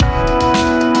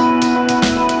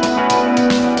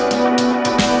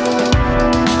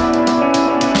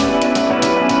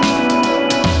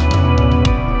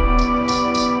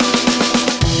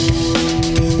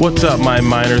What's up, my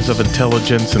miners of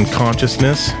intelligence and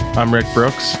consciousness? I'm Rick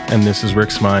Brooks, and this is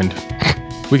Rick's Mind.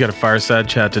 We got a fireside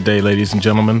chat today, ladies and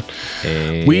gentlemen.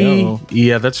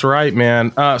 Yeah, that's right,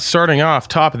 man. Starting off,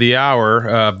 top of the hour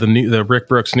of the Rick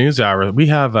Brooks News Hour, we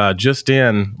have just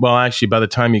in. Well, actually, by the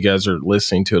time you guys are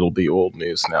listening to it, it'll be old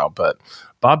news now. But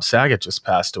Bob Saget just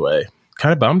passed away.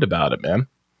 Kind of bummed about it, man.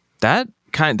 That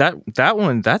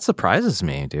one surprises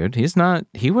me, dude. He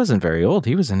wasn't very old.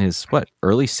 He was in his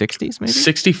early 60s, maybe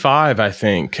 65, I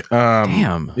think.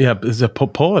 Damn. Yeah,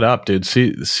 pull it up, dude.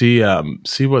 See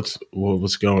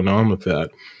what's going on with that.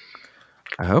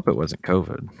 I hope it wasn't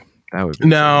COVID. That would be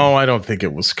no, I don't think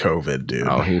it was COVID, dude.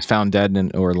 Oh, he was found dead in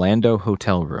an Orlando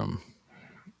hotel room.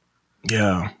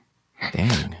 Yeah.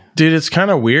 Dang. Dude, it's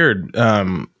kind of weird.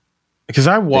 Because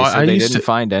they didn't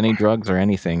find any drugs or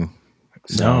anything.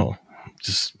 So. No.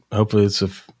 Just hopefully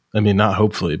not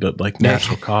hopefully, but like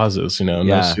natural causes, no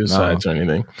suicides or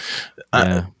anything.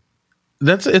 Yeah.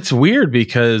 It's weird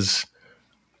because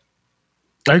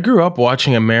I grew up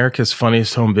watching America's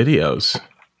Funniest Home Videos.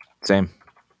 Same.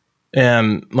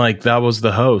 And like that was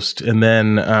the host. And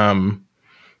then, I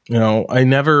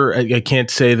can't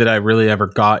say that I really ever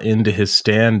got into his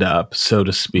stand up, so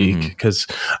to speak, because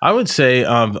I would say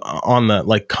on the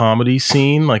like comedy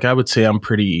scene, like I would say I'm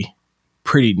pretty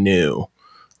new.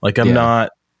 Like I'm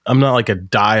not like a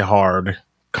diehard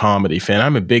comedy fan.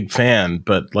 I'm a big fan,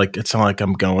 but like it's not like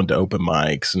I'm going to open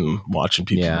mics and watching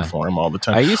people perform all the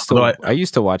time. I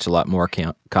used to watch a lot more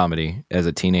comedy as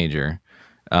a teenager.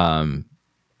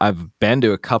 I've been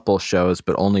to a couple shows,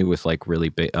 but only with like really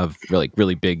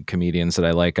big comedians that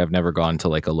I like. I've never gone to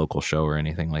like a local show or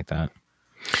anything like that.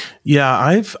 Yeah,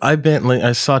 I've been like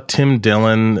I saw Tim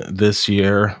Dillon this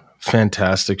year.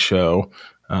 Fantastic show.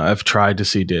 I've tried to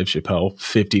see Dave Chappelle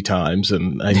 50 times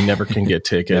and I never can get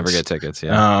tickets. Never get tickets.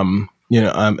 Yeah.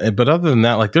 But other than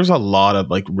that, like there's a lot of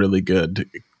like really good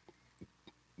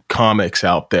comics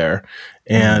out there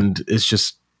and it's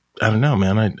just, I don't know,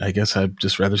 man. I guess I'd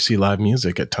just rather see live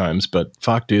music at times, but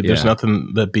fuck dude, there's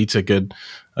nothing that beats a good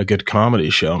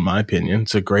comedy show in my opinion.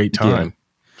 It's a great time. Yeah.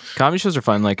 Comedy shows are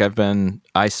fun. Like I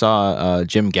saw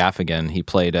Jim Gaffigan. He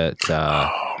played at,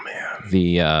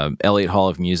 the Elliott Hall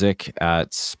of Music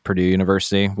at Purdue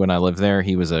University when I lived there.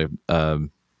 He was an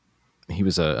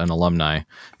alumni,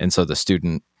 and so the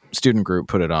student group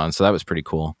put it on. So that was pretty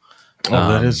cool. Oh,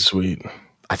 that is sweet.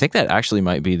 I think that actually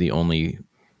might be the only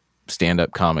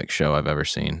stand-up comic show I've ever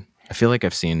seen. I feel like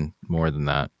I've seen more than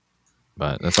that,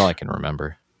 but that's all I can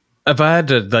remember. If I had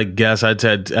to like guess, I'd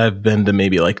say I've been to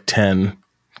maybe like 10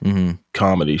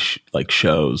 comedy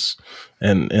shows,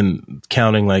 and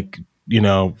counting like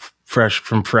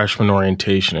from freshman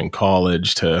orientation in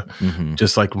college to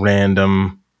just like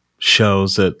random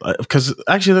shows that, because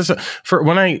actually for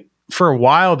a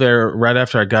while there, right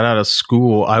after I got out of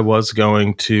school, I was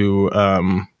going to,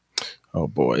 I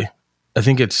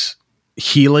think it's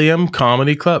Helium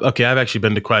Comedy Club. Okay. I've actually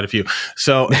been to quite a few.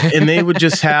 So, and they would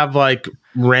just have like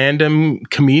random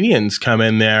comedians come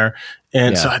in there.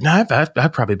 And so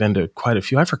I've probably been to quite a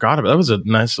few. I forgot about it. That was a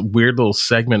nice, weird little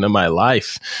segment of my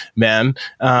life, man.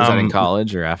 Was that in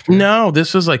college or after? No,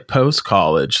 this was like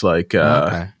post-college, like,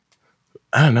 I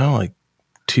don't know, like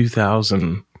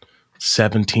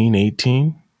 2017,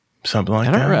 18, something like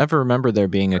that. I don't ever remember there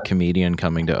being a comedian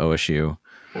coming to OSU,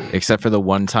 except for the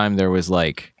one time there was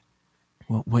like,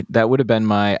 what that would have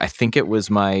been I think it was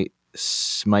my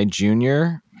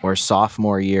junior or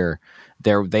sophomore year.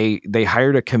 They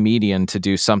hired a comedian to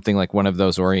do something like one of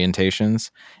those orientations,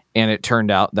 and it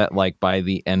turned out that like by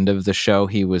the end of the show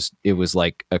it was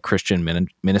like a Christian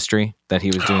ministry that he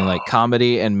was doing like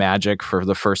comedy and magic for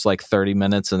the first like 30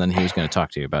 minutes, and then he was going to talk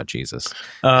to you about Jesus.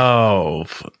 I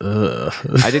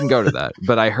didn't go to that,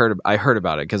 but I heard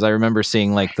about it because I remember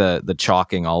seeing like the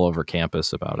chalking all over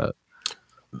campus about it.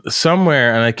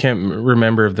 Somewhere, and I can't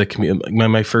remember if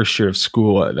my first year of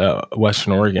school at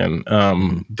Western Oregon,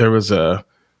 there was a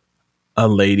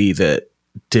lady that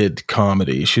did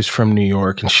comedy. She's from New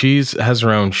York, and has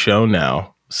her own show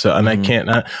now. So, and I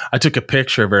took a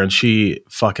picture of her, and she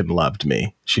fucking loved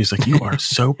me. She's like, "You are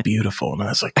so beautiful," and I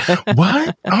was like,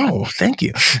 "What? Oh, thank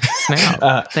you."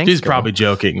 Thanks, she's girl. Probably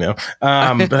joking though.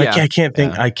 But I can't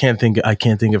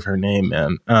think of her name,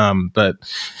 man. But.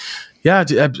 Yeah,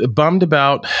 bummed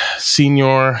about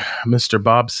Senior Mr.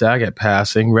 Bob Saget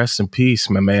passing. Rest in peace,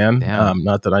 my man. Yeah.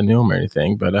 Not that I knew him or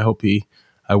anything, but I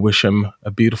wish him a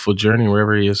beautiful journey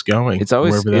wherever he is going. It's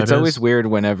always weird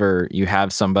whenever you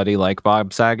have somebody like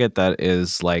Bob Saget that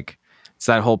is like, it's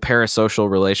that whole parasocial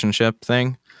relationship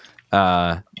thing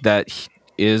that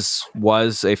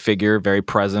was a figure very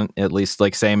present, at least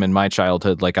like same in my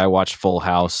childhood. Like I watched Full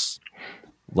House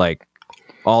like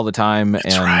all the time.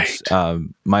 That's and right.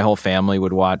 My whole family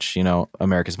would watch,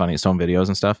 America's Funniest Home Videos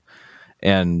and stuff.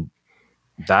 And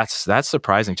that's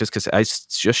surprising, just because I was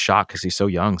just shocked because he's so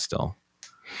young still.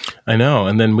 I know.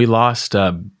 And then we lost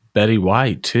Betty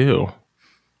White too.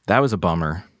 That was a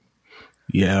bummer.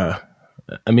 Yeah.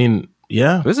 I mean,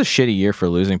 yeah. It was a shitty year for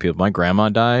losing people. My grandma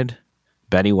died.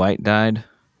 Betty White died.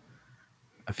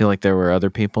 I feel like there were other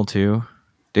people too.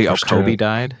 Kobe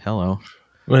died. Hello.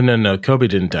 Well, no. Kobe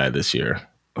didn't die this year.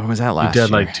 Or was that last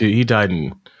year? He died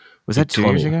in... Was that 2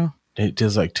 years ago? It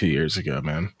was like 2 years ago,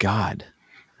 man. God.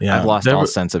 Yeah. I've lost all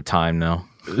sense of time now.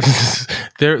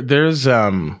 There's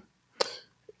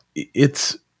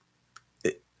it's,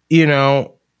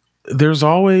 there's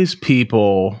always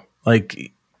people,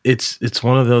 like, it's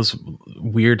one of those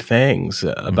weird things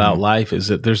about life, is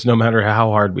that there's, no matter how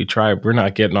hard we try, we're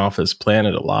not getting off this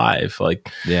planet alive. Like,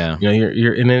 yeah,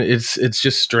 you're and it's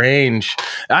just strange.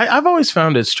 I've always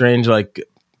found it strange, like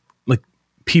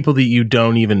people that you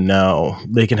don't even know,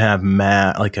 they can have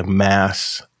a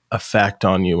mass effect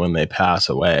on you when they pass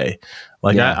away.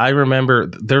 Like, yeah. I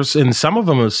remember and some of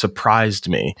them have surprised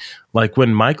me. Like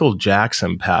when Michael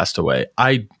Jackson passed away,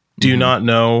 I do not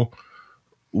know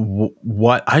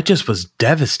what, I just was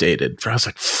devastated. I was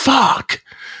like, fuck.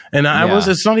 And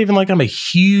it's not even like I'm a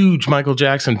huge Michael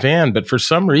Jackson fan, but for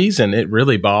some reason it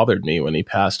really bothered me when he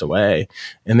passed away.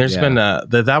 And there's been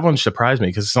that one surprised me,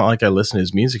 because it's not like I listen to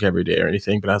his music every day or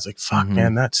anything, but I was like, fuck,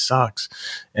 man, that sucks.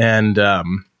 And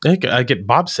I get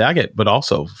Bob Saget, but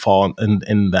also fall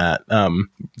in that.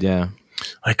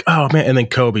 Like, oh man, and then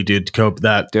Kobe, Kobe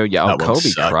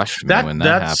crushed me when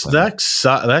that happened.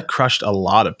 That crushed a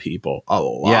lot of people. A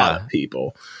lot of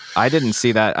people. I didn't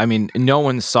see that. I mean, no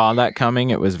one saw that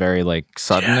coming. It was very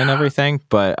sudden and everything.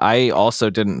 But I also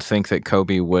didn't think that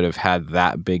Kobe would have had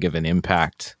that big of an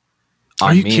impact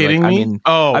on me. Are you kidding me?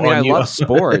 I love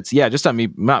sports. Yeah, just on me,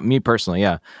 not me personally.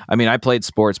 Yeah, I mean, I played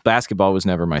sports. Basketball was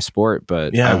never my sport,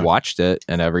 but I watched it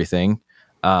and everything.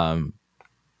 When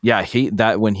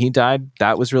he died,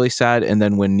 that was really sad. And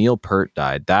then when Neil Peart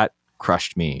died, that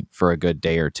crushed me for a good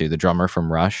day or two. The drummer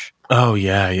from Rush. Oh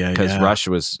yeah. Because Rush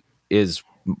was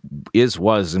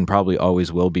and probably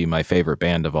always will be my favorite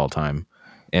band of all time.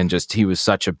 And just, he was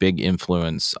such a big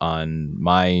influence on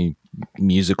my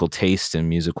musical taste and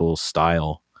musical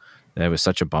style. That it was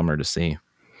such a bummer to see.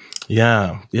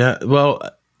 Yeah. Well,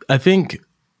 I think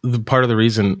part of the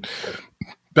reason,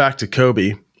 back to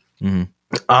Kobe,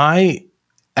 I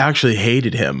actually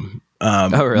hated him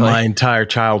really? My entire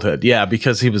childhood. Yeah,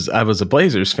 because I was a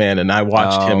Blazers fan, and I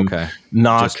watched him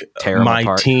knock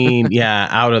my team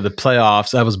out of the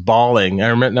playoffs. I was bawling.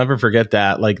 I never forget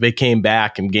that. Like, they came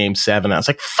back in Game 7. I was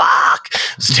like, fuck,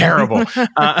 it's terrible.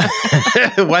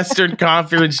 Western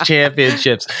Conference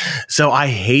championships. So I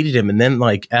hated him. And then,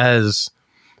 like, as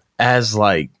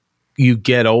you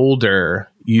get older,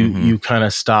 you kind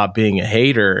of stop being a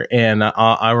hater. And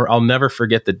I'll never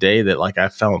forget the day that, like, I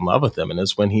fell in love with him. And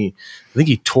it's when I think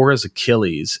he tore his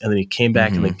Achilles, and then he came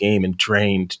back in the game and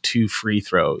drained 2 free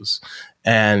throws.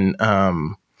 And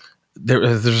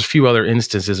there's a few other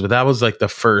instances, but that was like the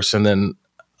first. And then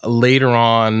later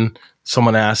on,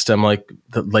 someone asked him, like,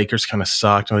 the Lakers kind of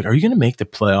sucked. I'm like, are you going to make the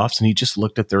playoffs? And he just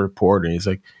looked at the report and he's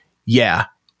like, yeah,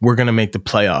 we're going to make the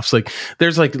playoffs. Like,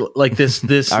 there's like this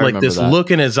like this look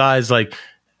in his eyes, like,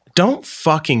 don't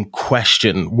fucking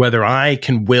question whether I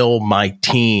can will my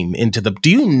team into do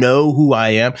you know who I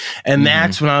am? And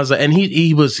that's when I was like, and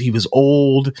he was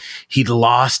old. He'd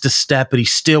lost a step, but he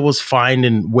still was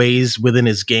finding ways within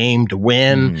his game to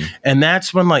win. And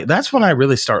that's when I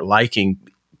really start liking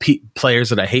players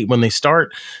that I hate, when they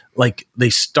start that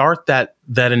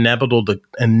inevitable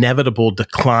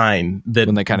decline, that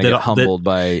when they kind of get humbled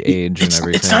by age and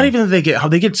everything. It's not even that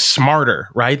they get smarter,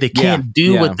 right? They can't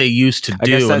do what they used to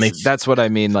do. That's what I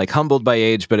mean, like humbled by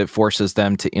age, but it forces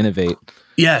them to innovate.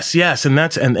 Yes, and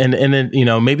that's and then, you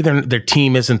know, maybe their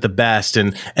team isn't the best,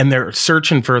 and they're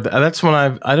searching for that's when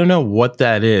I don't know what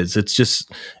that is. It's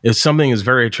something is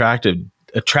very attractive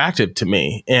to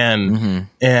me, and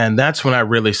that's when I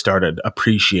really started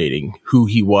appreciating who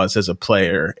he was as a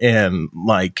player, and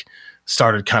like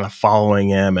started kind of following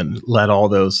him, and let all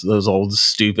those old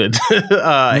stupid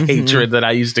hatred that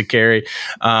I used to carry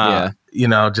you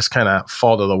know, just kind of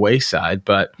fall to the wayside.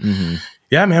 But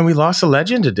yeah, man, we lost a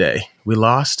legend today. We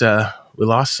lost someone.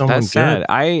 That's good.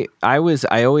 Sad.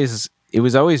 It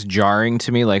was always jarring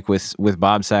to me, like with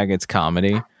Bob Saget's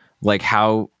comedy, like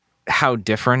how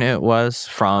different it was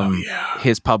from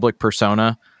his public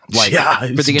persona, like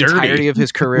for the entirety of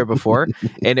his career before.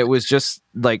 And it was just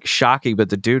like shocking, but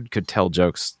the dude could tell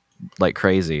jokes like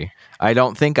crazy. I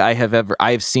don't think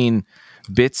I've seen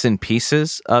bits and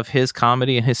pieces of his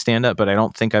comedy and his stand-up, but I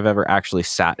don't think I've ever actually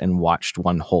sat and watched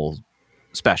one whole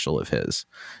special of his.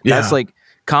 That's like,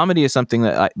 comedy is something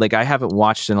that I haven't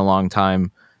watched in a long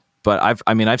time, but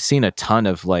I've seen a ton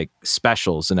of like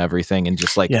specials and everything, and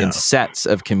just like in sets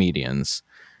of comedians.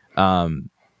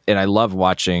 And I love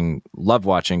watching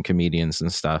comedians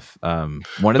and stuff.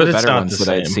 One of the better ones that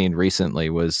I'd seen recently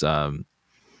was,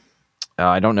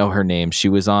 I don't know her name. She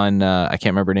was on, I can't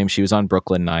remember her name. She was on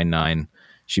Brooklyn Nine-Nine.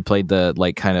 She played the,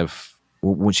 like, kind of,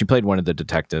 when she played one of the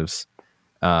detectives.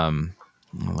 I'll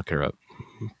look her up.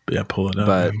 Yeah, pull it up.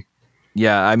 But man.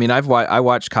 Yeah, I mean, I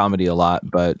watch comedy a lot,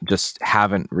 but just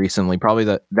haven't recently. Probably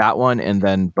that one, and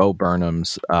then Bo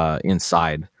Burnham's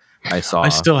Inside. I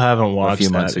still haven't watched a few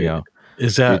months ago.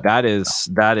 Is that Dude,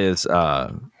 that is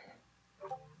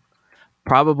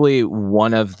probably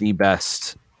one of the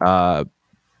best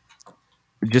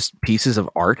just pieces of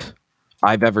art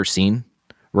I've ever seen,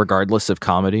 regardless of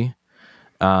comedy.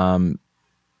 What's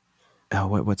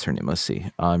her name? Let's see.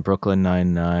 On Brooklyn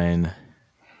Nine-Nine,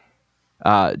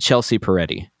 Chelsea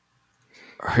Peretti.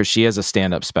 She has a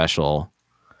stand-up special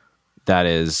that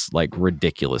is like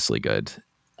ridiculously good.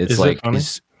 It's like,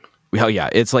 it's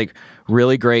like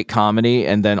really great comedy,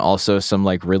 and then also some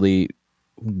like really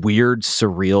weird,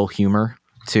 surreal humor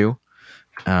too.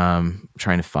 Trying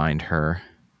to find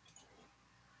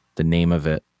the name of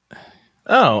it.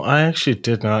 Oh, I actually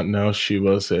did not know she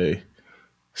was a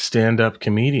stand-up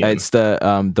comedian. It's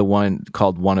the one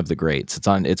called One of the Greats.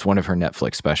 It's one of her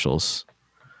Netflix specials.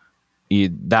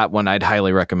 That one, I'd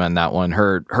highly recommend that one.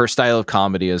 Her style of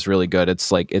comedy is really good.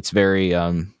 It's like, it's very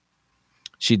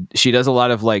she does a lot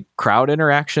of like crowd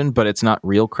interaction, but it's not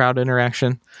real crowd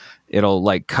interaction. It'll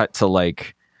like cut to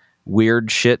like weird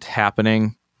shit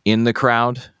happening in the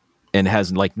crowd and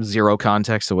has like zero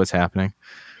context to what's happening.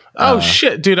 Oh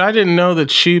shit, dude, I didn't know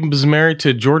that she was married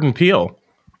to Jordan Peele.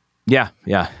 Yeah.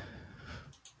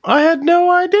 I had no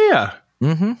idea.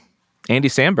 Mm-hmm. Andy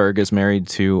Samberg is married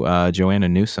to Joanna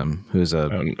Newsom, who's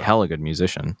a hella good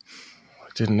musician. I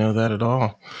didn't know that at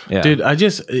all. Yeah. Dude,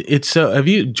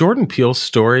 Jordan Peele's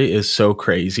story is so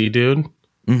crazy, dude.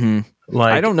 Mm-hmm.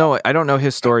 Like, I don't know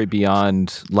his story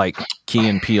beyond like Key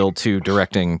and Peele 2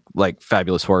 directing like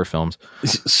fabulous horror films.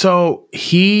 So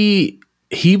he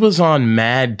was on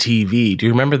Mad TV. Do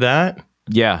you remember that?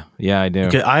 Yeah, I do.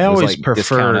 I always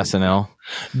preferred SNL.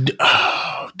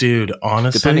 Dude,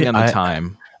 honestly, depending on the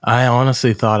time. I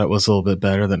honestly thought it was a little bit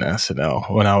better than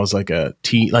SNL when I was like a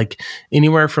teen, like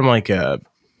anywhere from like a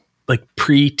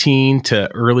preteen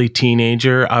to early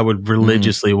teenager. I would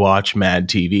religiously watch Mad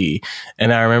TV,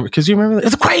 and I remember because you remember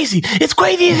it's crazy as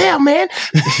hell, man.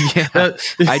 Yeah,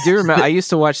 I do remember. I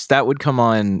used to watch that would come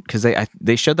on because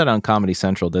they showed that on Comedy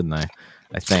Central, didn't they?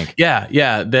 I think.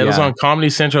 Yeah. That was on Comedy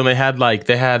Central. And they had their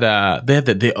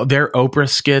Oprah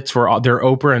skits their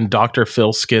Oprah and Dr.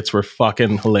 Phil skits were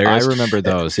fucking hilarious. I remember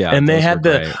those. Yeah. And they had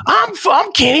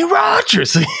I'm Kenny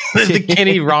Rogers, the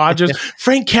Kenny Rogers,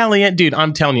 Frank Caliendo. Dude,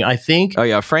 I'm telling you, I think. Oh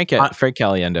yeah. Frank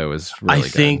Caliendo was really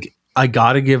good. Think I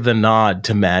got to give the nod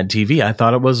to Mad TV. I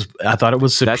thought it was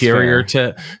superior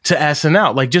to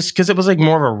SNL. Like just cause it was like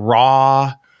more of a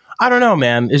raw, I don't know,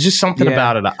 man. It's just something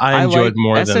about it I enjoyed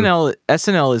more SNL, than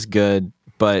SNL is good,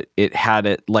 but it had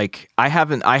it like I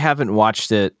haven't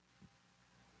watched it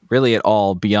really at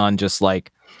all beyond just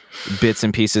like bits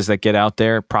and pieces that get out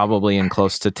there, probably in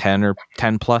close to 10 or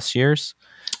 10 plus years.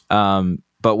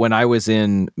 But when I was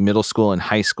in middle school and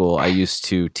high school, I used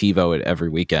to TiVo it every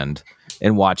weekend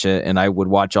and watch it, and I would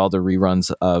watch all the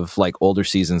reruns of like older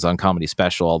seasons on Comedy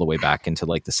Central all the way back into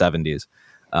like the 70s.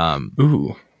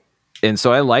 Ooh. And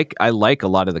so I like a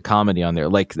lot of the comedy on there,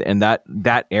 like, and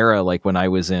that era, like when I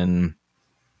was would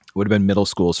have been middle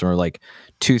school, so like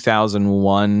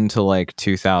 2001 to like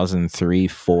 2003,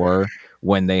 4,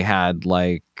 when they had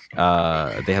like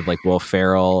Will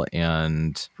Ferrell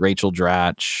and Rachel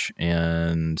Dratch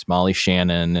and Molly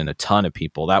Shannon and a ton of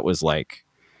people. That was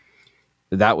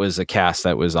a cast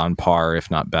that was on par, if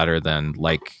not better than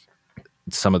like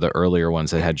some of the earlier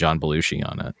ones that had John Belushi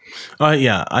on it.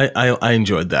 Yeah, I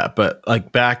enjoyed that, but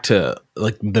like back to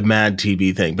like the Mad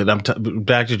TV thing. But I'm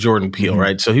back to Jordan Peele,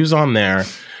 right? So he was on there,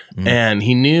 and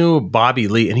he knew Bobby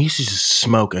Lee, and he used to just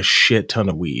smoke a shit ton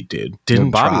of weed, dude.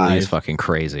 Bobby Lee is fucking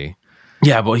crazy.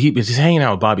 Yeah, but he was just hanging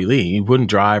out with Bobby Lee. He wouldn't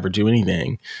drive or do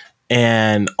anything,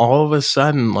 and all of a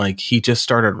sudden, like he just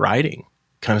started writing.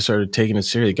 Kind of started taking it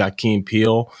seriously. Got Key and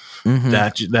Peele.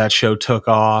 That show took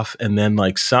off, and then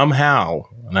like somehow,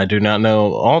 and I do not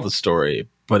know all the story,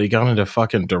 but he got into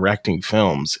fucking directing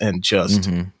films and just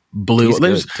blew.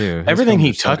 Everything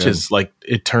he touches, like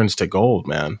it turns to gold,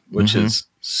 man. Which is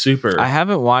super. I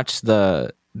haven't watched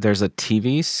the there's a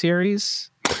TV series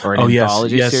or an yes,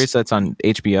 anthology yes. series that's on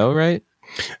HBO, right?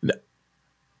 No.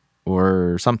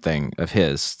 Or something of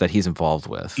his that he's involved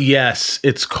with. Yes,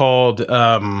 it's called.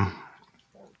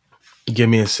 Give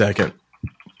me a second.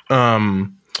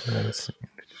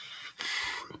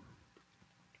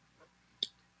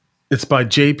 It's by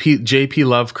J.P.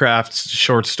 Lovecraft's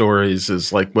short stories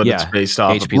is like what it's based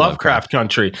off H.P. of. Lovecraft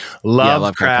Country.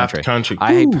 Lovecraft Country.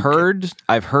 I've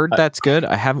heard that's good.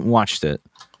 I haven't watched it,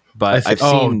 but I've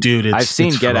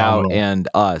seen Get Out and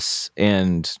Us,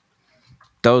 and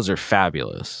those are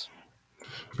fabulous.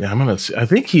 Yeah, I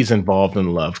think he's involved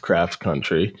in Lovecraft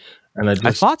Country, and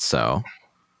I thought so.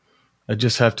 I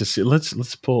just have to see. Let's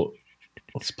pull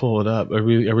it up. Are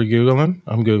we Googling?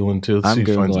 I'm Googling too. I'm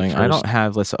Googling. I don't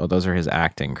have. Those are his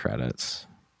acting credits.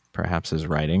 Perhaps his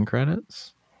writing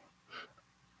credits.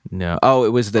 No. Oh, it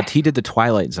was he did the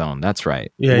Twilight Zone. That's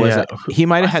right. Yeah. He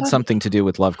might have had something to do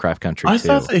with Lovecraft Country too. I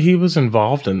thought that he was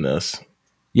involved in this.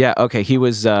 Yeah. Okay. He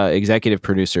was executive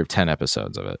producer of 10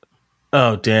 episodes of it.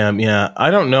 Oh, damn. Yeah.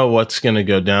 I don't know what's going to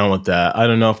go down with that. I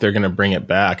don't know if they're going to bring it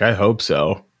back. I hope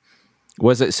so.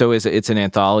 It's an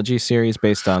anthology series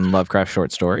based on Lovecraft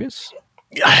short stories?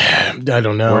 I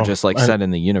don't know. Or just set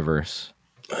in the universe?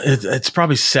 It's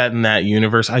probably set in that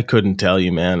universe. I couldn't tell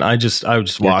you, man. I just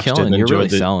watched it and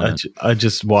enjoyed it. I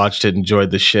just watched it,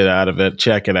 enjoyed the shit out of it.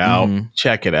 Check it out. Mm-hmm.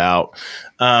 Check it out.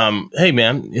 Hey,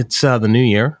 man, it's the new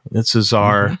year. This is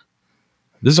our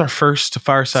first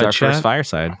fireside chat. First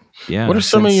fireside. Yeah. What are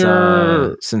some of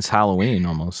your since Halloween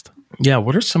almost? Yeah.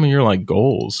 What are some of your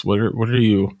goals? What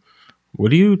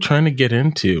are you trying to get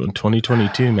into in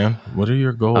 2022, man? What are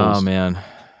your goals? Oh man,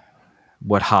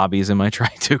 what hobbies am I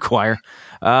trying to acquire?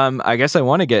 I guess I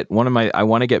want to get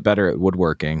better at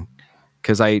woodworking,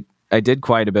 because I did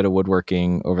quite a bit of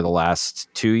woodworking over the last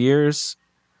 2 years,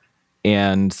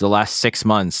 and the last 6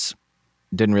 months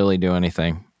didn't really do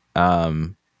anything.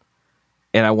 And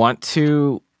I want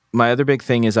to. My other big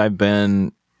thing is I've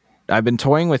been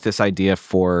toying with this idea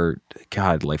for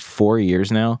 4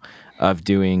 years now of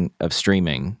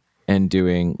streaming and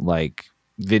doing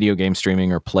video game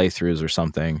streaming or playthroughs or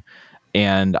something.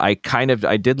 And I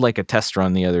did a test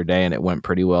run the other day and it went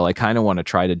pretty well. I kind of want to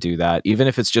try to do that, even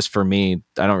if it's just for me.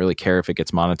 I don't really care if it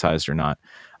gets monetized or not.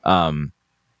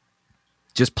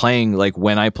 Just playing,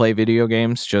 when I play video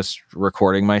games, just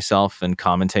recording myself and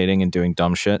commentating and doing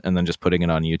dumb shit and then just putting it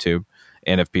on YouTube.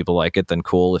 And if people like it, then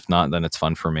cool. If not, then it's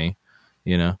fun for me,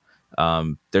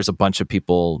 There's a bunch of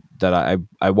people that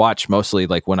I watch, mostly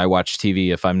when I watch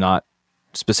TV. If I'm not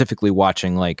specifically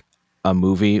watching a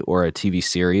movie or a TV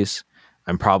series,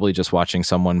 I'm probably just watching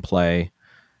someone play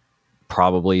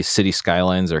probably City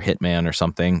Skylines or Hitman or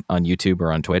something on YouTube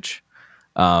or on Twitch.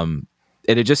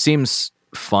 It just seems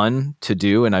fun to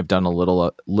do, and I've done a little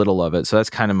of it. So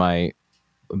that's kind of my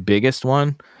biggest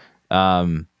one.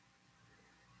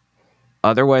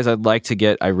 Otherwise, I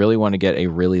really want to get a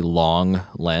really long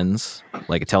lens,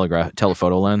 like a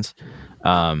telephoto lens.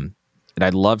 And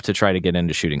I'd love to try to get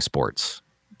into shooting sports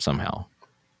somehow.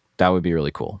 That would be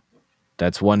really cool.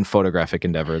 That's one photographic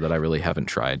endeavor that I really haven't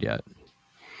tried yet.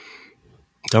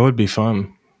 That would be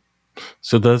fun.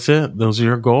 So that's it. Those are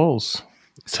your goals.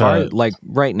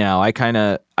 Right now, I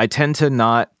tend to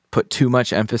not put too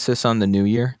much emphasis on the new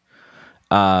year,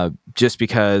 just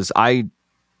because I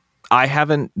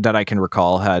haven't, that I can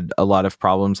recall, had a lot of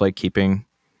problems keeping,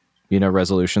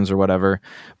 resolutions or whatever.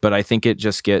 But I think it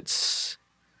just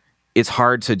it's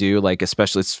hard to do,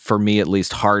 especially it's, for me at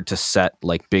least, hard to set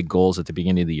big goals at the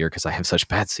beginning of the year, because I have such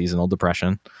bad seasonal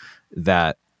depression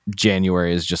that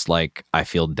January is just I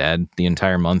feel dead the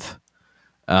entire month.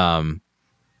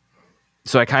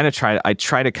 So I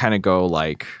try to kind of go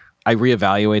I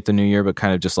reevaluate the new year, but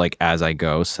kind of just as I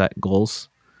go set goals.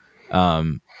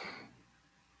 But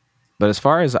as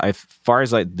far as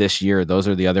this year, those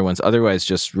are the other ones. Otherwise,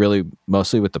 just really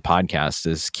mostly with the podcast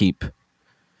is keep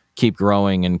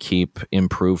growing and keep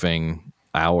improving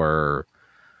our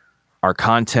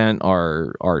content,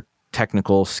 our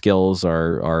technical skills,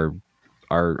 our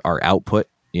output.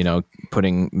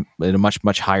 Putting at a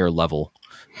much higher level.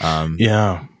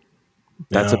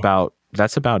 That's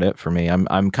about it for me.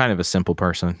 I'm kind of a simple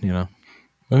person.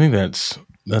 I think that's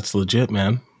legit,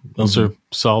 man. Those are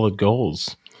solid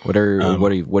goals. What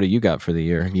do you got for the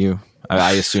year?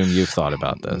 I assume you've thought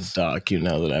about this, Doc. You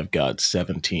know that I've got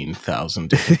 17,000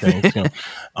 different things.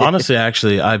 Honestly,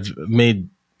 actually, I've made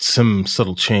some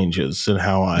subtle changes in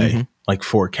how I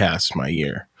forecast my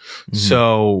year. Mm-hmm.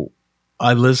 So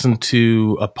I listened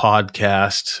to a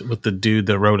podcast with the dude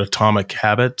that wrote Atomic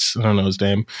Habits. I don't know his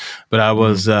name, but I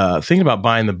was thinking about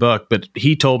buying the book, but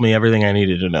he told me everything I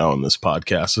needed to know in this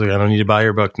podcast. So I don't need to buy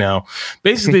your book now.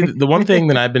 Basically, the one thing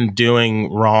that I've been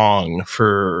doing wrong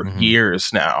for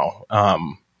years now,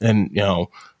 and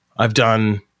I've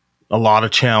done a lot of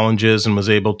challenges and was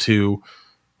able to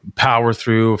power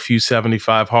through a few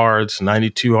 75 hards,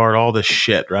 92 hard, all this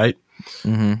shit, right?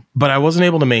 But I wasn't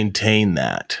able to maintain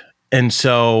that. And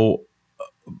so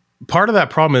part of that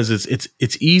problem is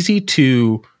it's easy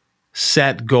to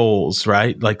set goals,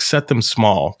 right? Like set them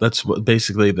small. That's what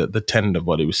basically the tenet of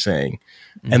what he was saying.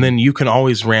 And then you can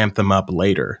always ramp them up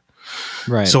later.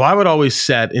 Right. So I would always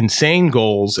set insane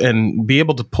goals and be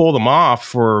able to pull them off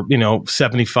for,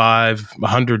 75,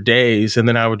 100 days. And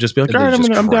then I would just be like, all right,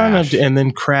 I'm done. And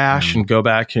then crash and go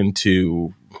back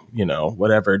into,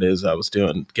 whatever it is I was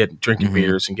doing, drinking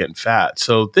beers and getting fat.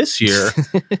 So this year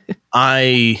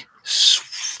I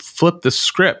flipped the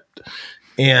script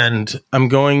and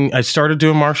I started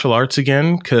doing martial arts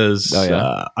again because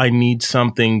I need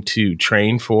something to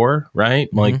train for,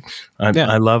 right? Like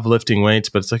I love lifting weights,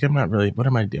 but it's like, I'm not really, what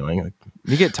am I doing? Like,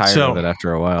 you get tired of it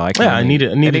after a while. I need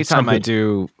it. Anytime I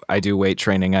do weight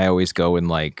training, I always go in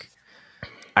like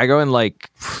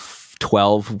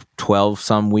 12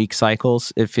 some week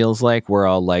cycles, it feels like, where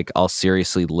I'll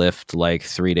seriously lift like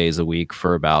 3 days a week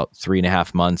for about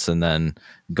 3.5 months and then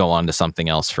go on to something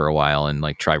else for a while and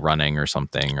like try running or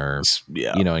something, or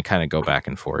and kind of go back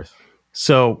and forth.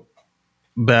 So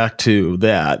back to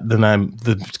that, then I'm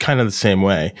kind of the same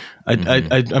way. I'm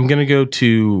going to go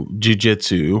to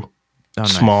jiu-jitsu,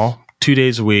 small, 2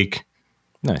 days a week,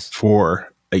 nice,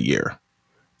 for a year.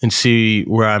 And see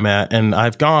where I'm at. And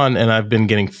I've gone and I've been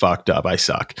getting fucked up. I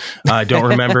suck. I don't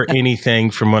remember anything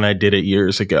from when I did it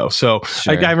years ago. So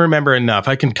I remember enough.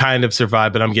 I can kind of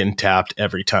survive, but I'm getting tapped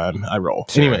every time I roll.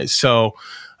 Sure. Anyways, so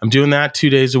I'm doing that 2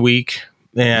 days a week.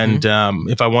 And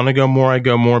if I want to go more, I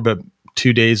go more, but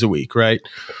 2 days a week, right?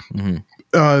 In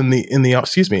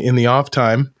the off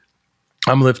time,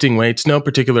 I'm lifting weights, no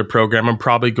particular program. I'm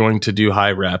probably going to do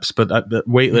high reps, but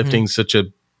weightlifting is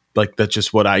that's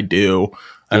just what I do.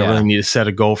 I don't really need to set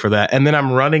a goal for that. And then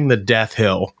I'm running the Death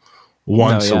Hill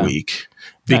once a week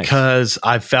because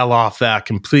I fell off that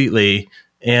completely.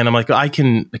 And I'm like, I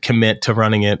can commit to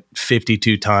running it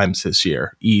 52 times this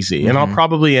year, easy. And I'll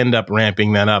probably end up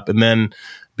ramping that up. And then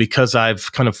because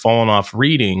I've kind of fallen off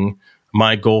reading,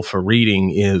 my goal for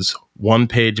reading is 1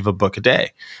 page of a book a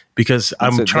day, because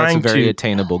that's a very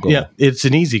attainable goal. Yeah, it's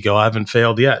an easy goal. I haven't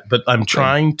failed yet, but I'm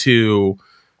trying to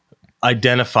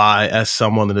identify as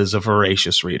someone that is a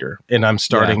voracious reader, and I'm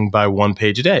starting by 1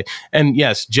 page a day. And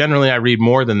yes, generally I read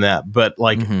more than that, but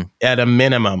at a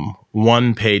minimum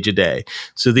 1 page a day.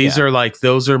 So these are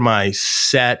those are my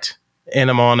set, and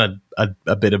I'm on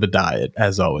a bit of a diet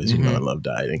as always. I love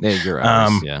dieting.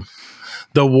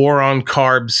 The war on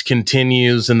carbs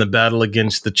continues, and the battle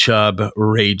against the chub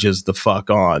rages the fuck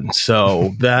on.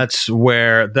 So that's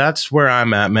where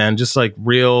I'm at, man. Just like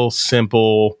real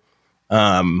simple,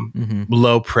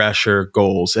 low pressure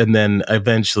goals, and then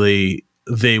eventually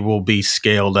they will be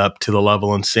scaled up to the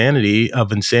level insanity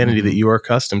that you are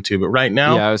accustomed to. But right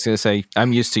now, I was gonna say,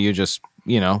 I'm used to you just,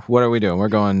 what are we doing? We're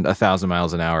going 1,000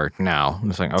 miles an hour now. I'm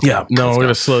just like, okay, we're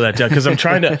gonna slow that down, because I'm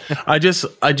trying to.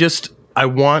 I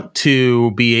want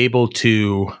to be able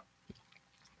to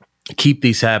keep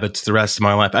these habits the rest of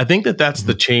my life. I think that's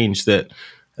the change that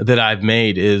I've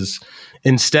made, is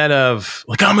instead of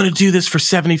like, I'm going to do this for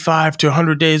 75 to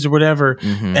 100 days or whatever.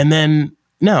 And then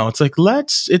no, it's like,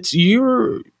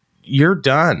 you're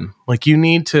done. Like you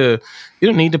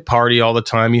don't need to party all the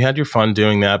time. You had your fun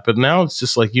doing that, but now it's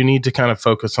just like, you need to kind of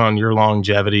focus on your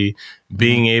longevity,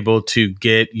 being able to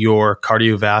get your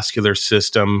cardiovascular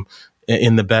system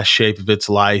in the best shape of its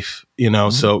life,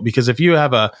 so, because if you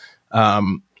have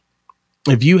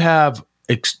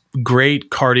great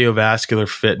cardiovascular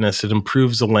fitness, it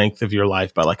improves the length of your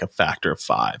life by like a factor of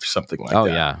 5, something like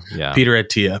that. Yeah. Peter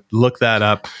Attia, look that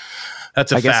up.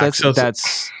 That's a fact.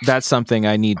 That's something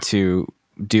I need to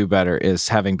do better, is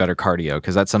having better cardio,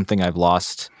 because that's something I've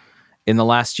lost in the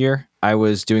last year. I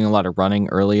was doing a lot of running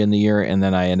early in the year, and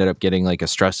then I ended up getting like a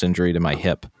stress injury to my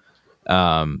hip.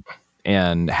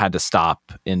 And had to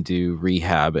stop and do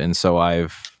rehab. And so I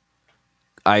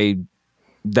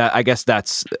guess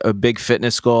that's a big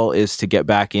fitness goal, is to get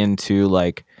back into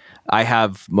like, I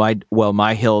have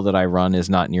my hill that I run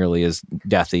is not nearly as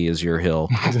deathy as your hill.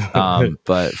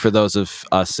 But for those of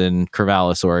us in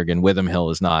Corvallis, Oregon, Witham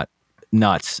Hill is not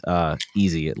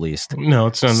easy, at least. No,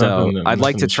 it's not. So I'd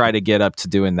like to try to get up to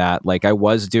doing that. Like I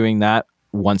was doing that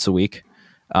once a week,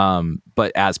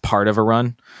 but as part of a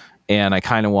run. And I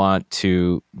kind of want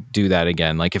to do that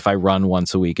again. Like if I run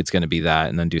once a week, it's going to be that,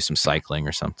 and then do some cycling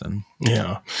or something.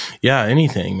 Yeah. Yeah.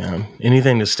 Anything, man.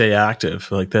 Anything to stay active.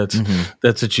 Like that's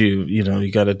what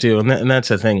you got to do. And that's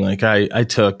the thing. Like I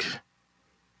took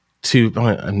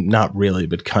not really,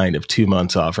 but kind of 2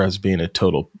 months off. I was being a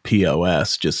total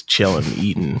POS, just chilling,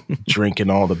 eating, drinking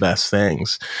all the best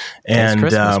things. And it's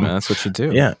Christmas, man. That's what you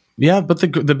do. Yeah. Yeah. But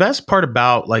the best part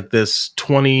about like this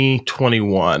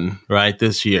 2021, right,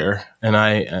 this year, and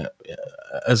I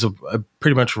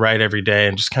pretty much write every day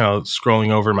and just kind of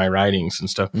scrolling over my writings and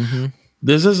stuff.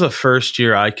 This is the first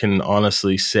year I can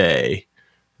honestly say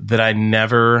that I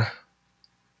never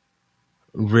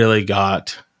really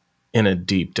got in a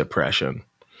deep depression.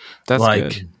 That's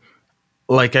good.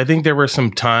 Like I think there were some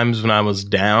times when I was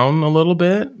down a little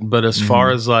bit, but as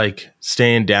far as like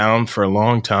staying down for a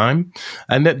long time,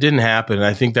 and that didn't happen.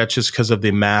 I think that's just because of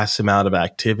the mass amount of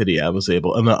activity I was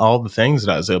able, and all the things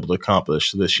that I was able to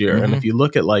accomplish this year. And if you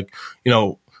look at like,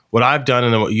 what I've done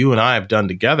and what you and I have done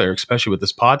together, especially with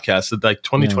this podcast, that like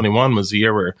 2021 was the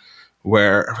year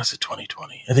where or was it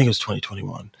 2020? I think it was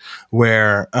 2021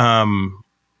 where,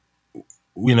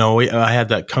 I had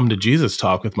that come to Jesus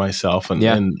talk with myself, and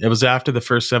it was after the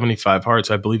first 75 Hearts.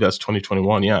 I believe that's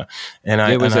 2021. Yeah. And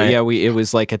it was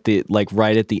like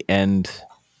right at the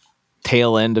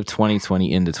tail end of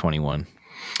 2020 into 21.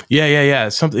 Yeah.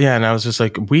 Something. Yeah. And I was just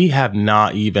like, we have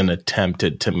not even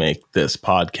attempted to make this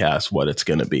podcast what it's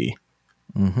going to be.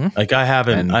 Like I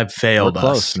haven't, and I've failed us.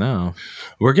 Close now.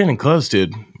 We're getting close,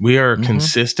 dude. We are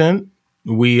consistent.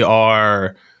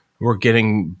 We're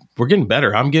getting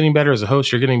better. I'm getting better as a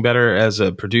host. You're getting better as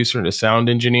a producer and a sound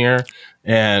engineer.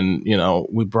 And,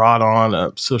 we brought on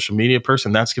a social media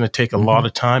person. That's going to take a lot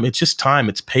of time. It's just time.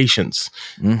 It's patience.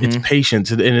 It's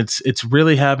patience. And it's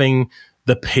really having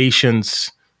the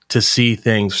patience to see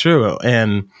things through.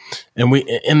 And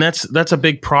that's a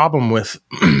big problem with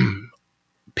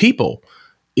people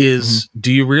is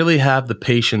do you really have the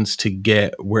patience to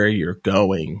get where you're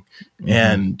going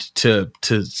and to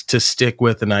stick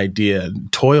with an idea,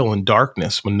 toil in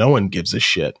darkness when no one gives a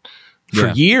shit for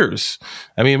years?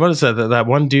 I mean, what is that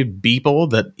one dude, Beeple,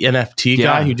 that NFT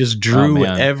guy who just drew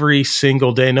every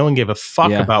single day? No one gave a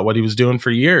fuck about what he was doing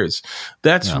for years.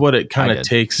 That's what it kind of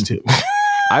takes to.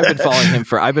 I've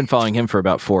been following him for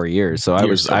about 4 years. So I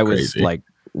was like,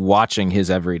 watching his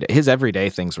everyday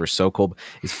things were so cool.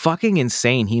 It's fucking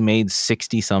insane. He made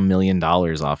 $60-some million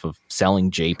off of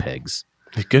selling JPEGs.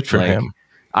 Good for him.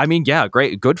 I mean, yeah,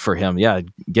 great. Good for him. Yeah.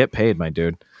 Get paid, my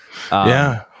dude.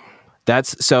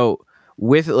 That's so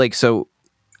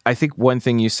I think one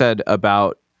thing you said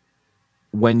about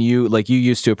when you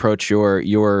used to approach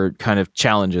your kind of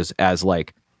challenges as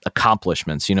like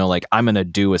accomplishments, like I'm going to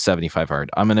do a 75 hard.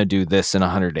 I'm going to do this in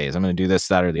 100 days. I'm going to do this,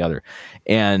 that, or the other.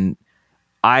 And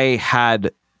I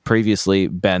had previously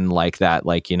been like that.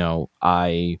 Like,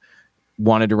 I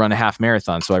wanted to run a half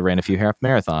marathon. So I ran a few half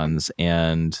marathons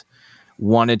and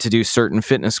wanted to do certain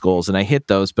fitness goals. And I hit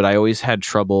those, but I always had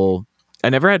trouble. I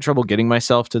never had trouble getting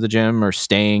myself to the gym or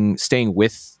staying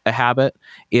with a habit.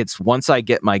 It's once I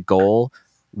get my goal,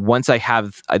 once I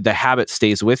have the habit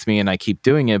stays with me and I keep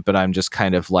doing it, but I'm just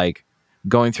kind of like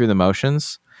going through the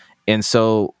motions. And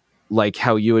so like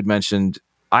how you had mentioned,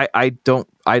 I don't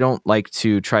like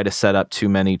to try to set up too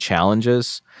many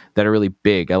challenges that are really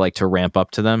big. I like to ramp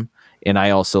up to them. And I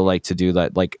also like to do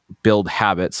that, like build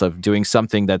habits of doing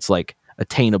something that's like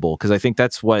attainable. Cause I think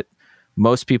that's what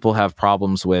most people have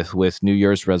problems with New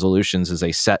Year's resolutions is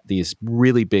they set these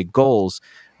really big goals,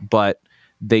 but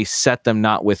they set them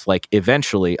not with like,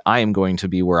 eventually I am going to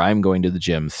be where I'm going to the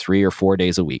gym 3 or 4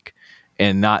 days a week,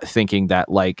 and not thinking that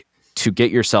like to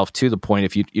get yourself to the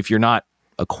point, if you're not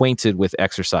acquainted with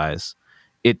exercise,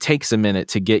 it takes a minute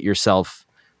to get yourself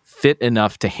fit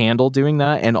enough to handle doing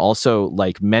that, and also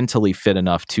like mentally fit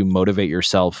enough to motivate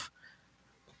yourself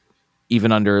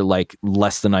even under like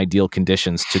less than ideal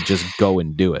conditions to just go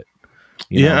and do it.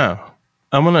 You know?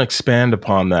 I'm going to expand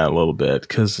upon that a little bit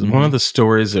because one of the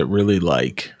stories that really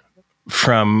like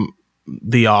from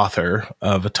the author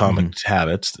of Atomic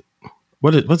Habits,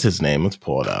 what's his name? Let's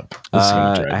pull it up.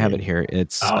 I have it here.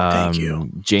 It's thank you.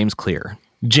 James Clear.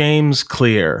 James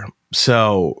Clear.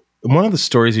 So one of the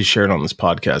stories he shared on this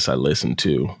podcast I listened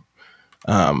to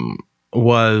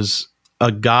was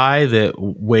a guy that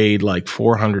weighed like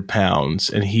 400 pounds,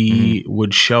 and he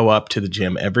would show up to the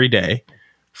gym every day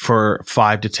for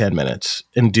 5 to 10 minutes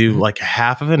and do like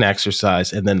half of an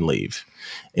exercise and then leave.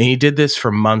 And he did this for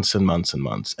months and months and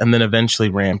months, and then eventually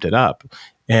ramped it up.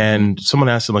 And someone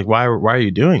asked him like, why are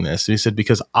you doing this? And he said,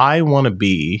 because I want to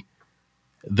be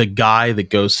the guy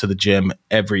that goes to the gym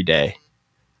every day.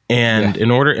 And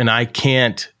I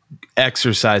can't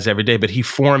exercise every day, but he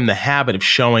formed the habit of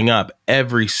showing up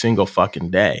every single fucking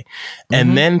day.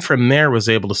 And then from there was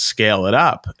able to scale it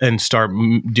up and start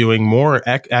doing more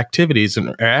activities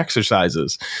and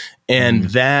exercises. And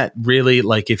that really,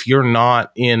 like, if you're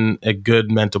not in a good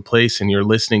mental place and you're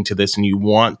listening to this and you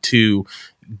want to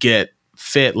get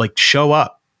fit, like, show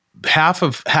up. Half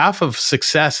of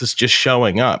success is just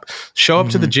showing up. Show up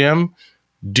to the gym,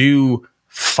 do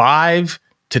 5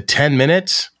 to 10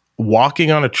 minutes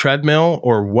walking on a treadmill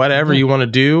or whatever you want to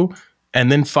do,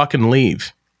 and then fucking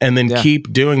leave. And then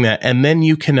keep doing that. And then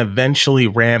you can eventually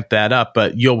ramp that up,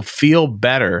 but you'll feel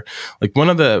better. Like, one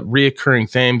of the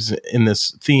reoccurring themes in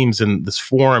this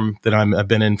forum that I've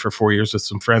been in for 4 years with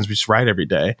some friends, we just write every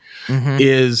day,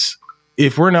 is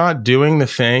if we're not doing the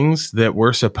things that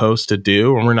we're supposed to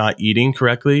do and we're not eating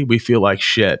correctly, we feel like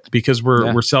shit because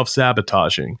we're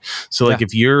self-sabotaging. So like,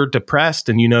 if you're depressed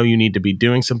and you know you need to be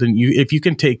doing something, if you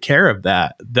can take care of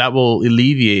that, that will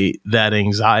alleviate that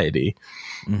anxiety,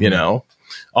 you know?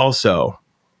 Also,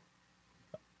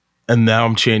 and now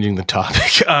I'm changing the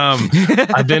topic.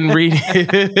 I've been reading.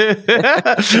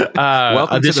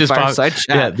 Welcome to the Fireside Chat.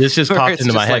 Yeah, this just popped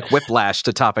into my head. Like whiplash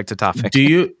to topic to topic. Do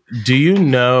you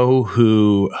know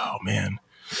who? Oh man,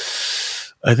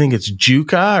 I think it's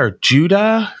Judah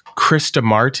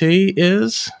Krishnamurti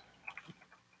is.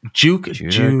 Judah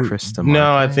Krishnamurti.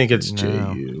 No, I think it's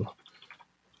Ju.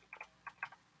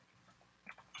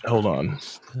 Hold on.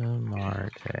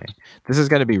 This is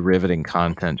going to be riveting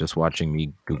content just watching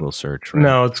me Google search. Right?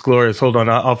 No, it's glorious. Hold on.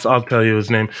 I'll tell you his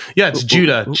name. Yeah, it's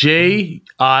Judah. Jiddu.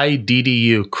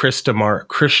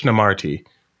 Krishnamurti.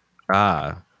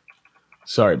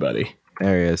 Sorry, buddy.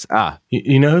 There he is.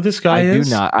 You know who this guy is? I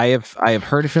do not. I have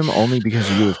heard of him only because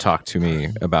you have talked to me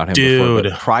about him before.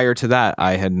 But prior to that,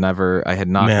 I had not heard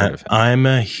of him. I'm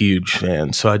a huge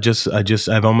fan. So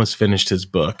I've almost finished his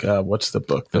book. What's the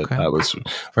book that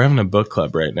we're having a book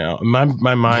club right now. My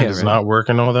mind is not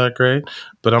working all that great,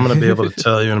 but I'm going to be able to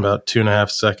tell you in about 2.5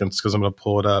 seconds because I'm going to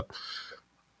pull it up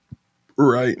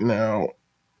right now.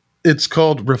 It's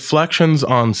called Reflections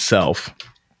on Self.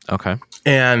 Okay.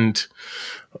 And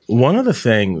one of the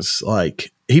things,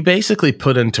 like, he basically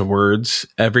put into words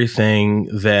everything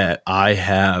that I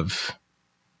have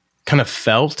kind of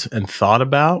felt and thought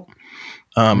about,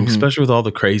 especially with all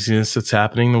the craziness that's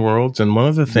happening in the world. And one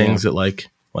of the things that like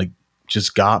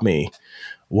just got me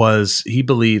was he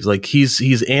believes, like,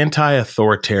 he's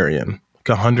anti-authoritarian.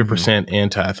 100%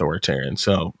 anti-authoritarian.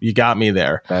 So you got me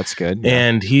there. That's good. Yeah.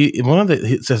 And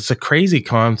it's a crazy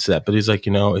concept, but he's like,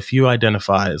 you know, if you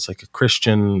identify as like a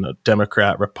Christian, a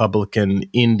Democrat, Republican,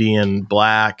 Indian,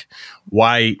 black,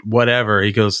 white, whatever,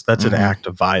 he goes, that's an act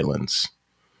of violence.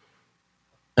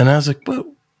 And I was like,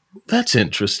 well, that's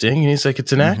interesting. And he's like,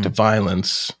 it's an act of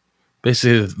violence.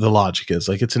 Basically, the logic is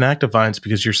like, it's an act of violence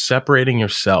because you're separating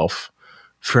yourself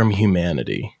from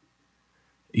humanity.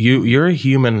 You're a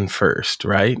human first,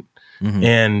 right?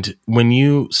 And when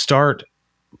you start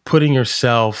putting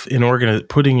yourself in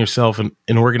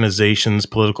organizations,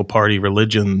 political party,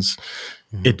 religions,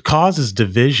 it causes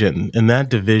division, and that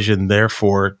division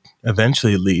therefore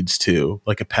eventually leads to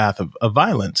like a path of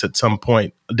violence at some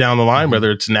point down the line,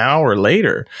 whether it's now or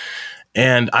later.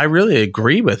 And I really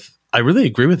agree with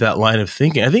that line of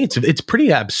thinking. I think it's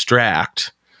pretty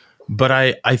abstract, but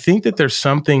I think that there's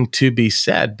something to be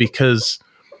said because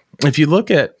if you look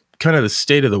at kind of the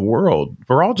state of the world,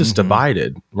 we're all just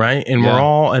divided, right? And we're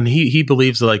all, and he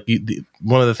believes that, like,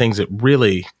 one of the things that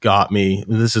really got me,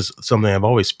 and this is something I've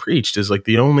always preached, is like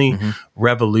the only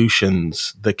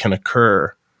revolutions that can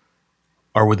occur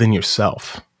are within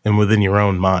yourself and within your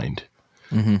own mind.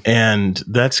 And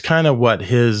that's kind of what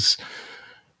his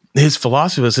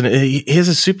philosophy is. And he has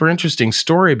a super interesting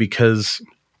story because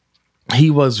he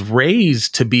was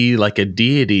raised to be like a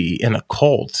deity in a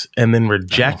cult and then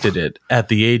rejected it at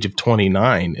the age of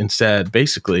 29 and said,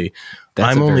 basically,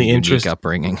 that's I'm only interested in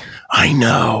upbringing. I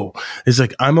know. It's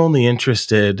like, I'm only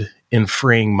interested in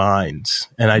freeing minds.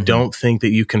 And I don't think that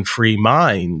you can free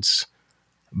minds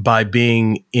by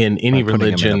being in any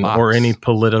religion or any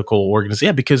political organization.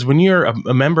 Yeah, because when you're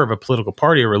a member of a political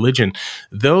party or religion,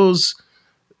 those,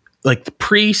 like, the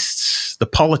priests, the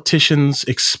politicians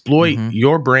exploit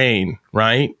your brain,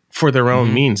 right, for their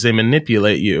own means. They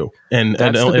manipulate you and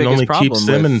only keeps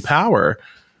them in power.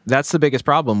 That's the biggest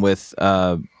problem with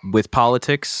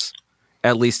politics,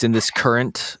 at least in this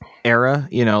current era,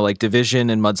 you know, like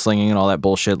division and mudslinging and all that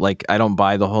bullshit. Like, I don't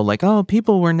buy the whole, like, oh,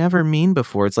 people were never mean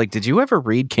before. It's like, did you ever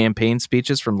read campaign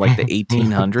speeches from like the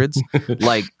 1800s?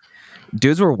 Like,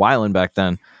 dudes were wilding back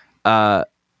then.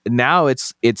 Now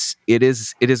it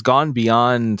has gone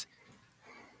beyond.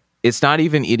 It's not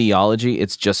even ideology.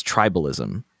 It's just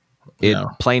tribalism.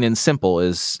 Plain and simple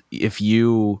is, if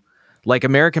you like,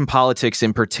 American politics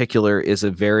in particular is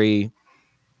a very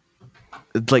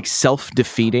like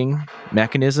self-defeating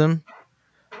mechanism,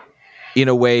 in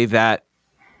a way that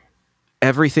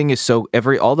everything is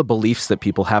all the beliefs that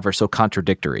people have are so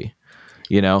contradictory,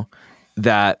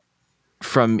 that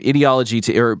from ideology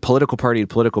or political party to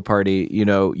political party,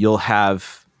 you'll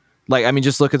have, like, I mean,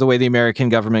 just look at the way the American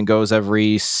government goes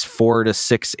every 4 to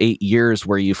 6, 8 years,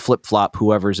 where you flip-flop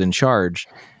whoever's in charge.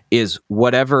 Is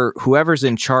whoever's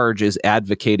in charge is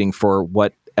advocating for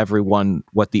what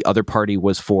the other party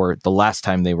was for the last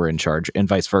time they were in charge, and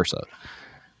vice versa.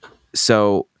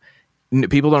 So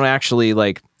people don't actually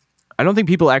I don't think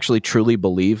people actually truly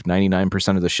believe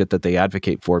 99% of the shit that they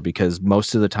advocate for, because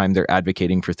most of the time they're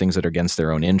advocating for things that are against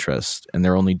their own interest, and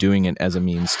they're only doing it as a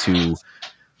means to,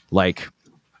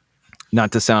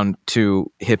 not to sound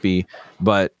too hippie,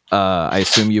 but I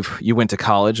assume you went to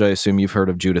college. I assume you've heard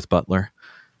of Judith Butler.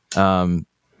 No.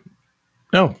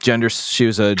 She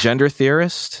was a gender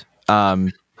theorist.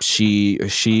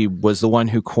 She was the one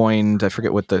who coined, I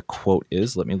forget what the quote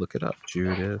is. Let me look it up.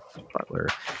 Judith Butler.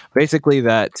 Basically,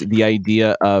 that the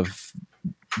idea of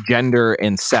gender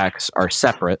and sex are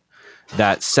separate,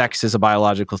 that sex is a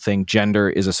biological thing, gender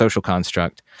is a social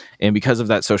construct. And because of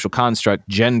that social construct,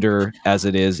 gender as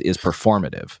it is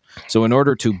performative. So in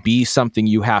order to be something,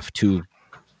 you have to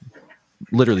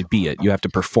literally be it. You have to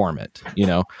perform it,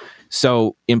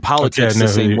 So in politics, the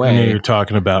same way. I know you're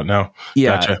talking about now.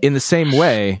 Yeah. Gotcha. In the same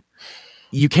way,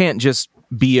 you can't just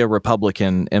be a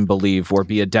Republican and believe, or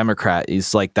be a Democrat.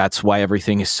 Is that's why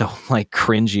everything is so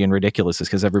cringy and ridiculous, is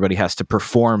because everybody has to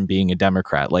perform being a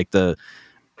Democrat.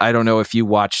 I don't know if you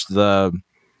watched or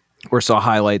saw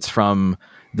highlights from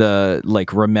the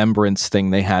remembrance thing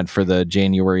they had for the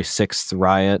January 6th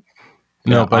riot.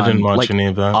 Nope, I didn't watch any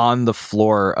of that. On the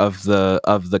floor of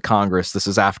the Congress. This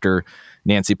is after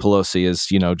Nancy Pelosi is,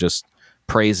 just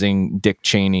praising Dick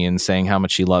Cheney and saying how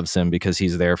much she loves him because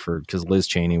because Liz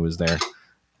Cheney was there.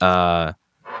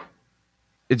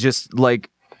 It just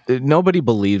nobody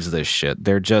believes this shit.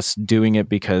 They're just doing it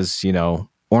because,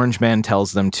 Orange Man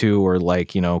tells them to, or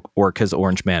or because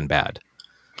Orange Man bad.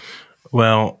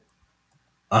 Well,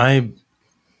 I'm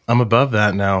above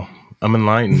that now. I'm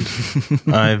enlightened.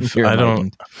 I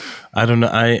don't know.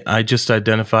 I just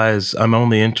identify as, I'm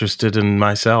only interested in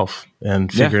myself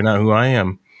and figuring out who I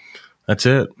am. That's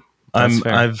it.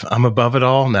 I'm above it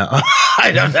all now.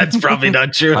 I know that's probably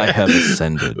not true. I have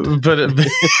ascended. But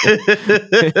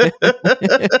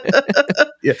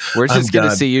yeah, we're just going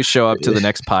to see you show up to the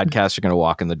next podcast. You're going to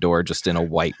walk in the door just in a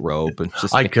white robe and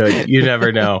just. I could. You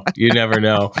never know. You never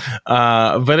know.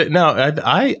 But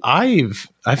I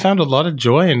found a lot of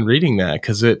joy in reading that,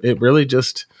 because it really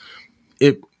just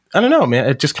I don't know, man.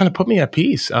 It just kind of put me at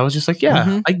peace. I was just like,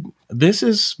 yeah, this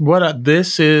is what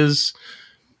this is.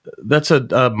 That's I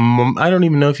don't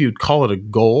even know if you'd call it a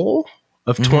goal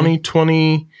of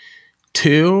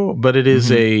 2022, but it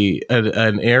is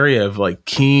an area of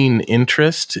keen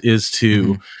interest, is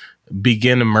to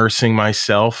begin immersing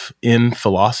myself in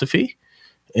philosophy.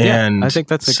 And I think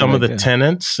that's some of the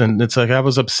tenets. And it's I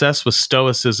was obsessed with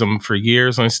Stoicism for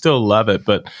years, and I still love it.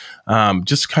 But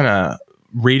just kind of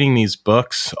reading these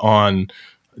books on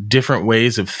different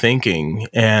ways of thinking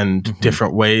and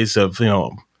different ways of,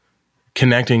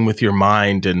 connecting with your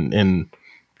mind and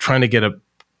trying to get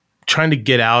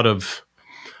out of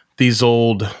these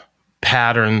old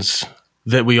patterns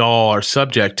that we all are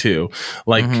subject to.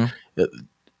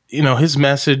 His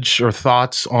message or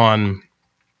thoughts on,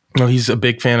 he's a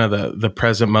big fan of the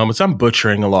present moments. I'm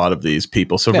butchering a lot of these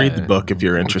people, so read the book if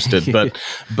you're interested.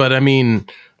 But I mean,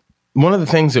 one of the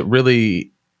things that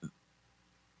really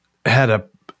had a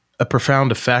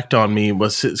profound effect on me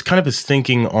was his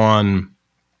thinking on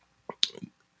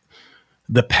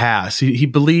the past. He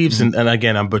believes in, and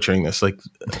again, I'm butchering this,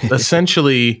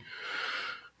 essentially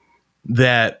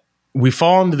that we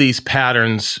fall into these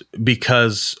patterns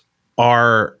because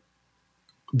some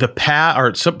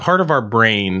part of our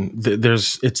brain,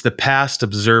 it's the past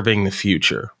observing the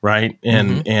future, right?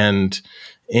 And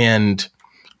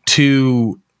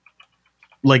to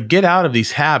get out of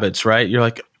these habits, right?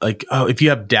 You're oh, if you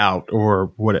have doubt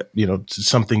or what,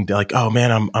 something oh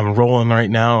man, I'm rolling right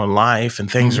now in life and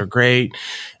things are great.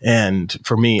 And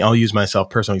for me, I'll use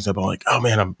myself personally example, oh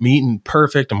man, I'm eating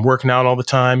perfect. I'm working out all the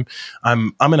time.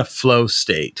 I'm in a flow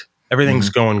state. Everything's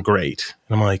going great.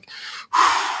 And I'm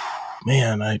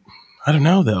man, I don't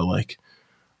know though. I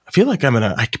feel like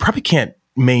I probably can't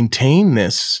maintain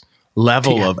this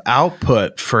level of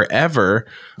output forever.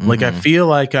 I feel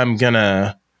like I'm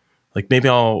gonna, maybe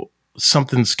I'll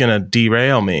something's going to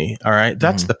derail me. All right.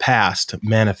 That's the past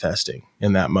manifesting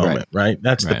in that moment, right?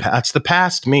 That's the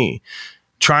past me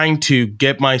trying to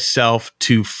get myself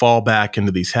to fall back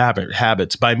into these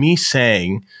habits by me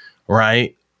saying,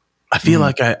 right, I feel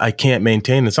like I can't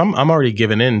maintain this. I'm already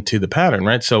given in to the pattern,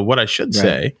 right? So what I should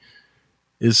say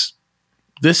is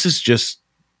this is just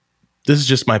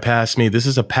my past me. This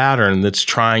is a pattern that's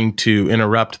trying to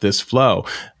interrupt this flow.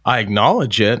 I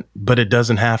acknowledge it, but it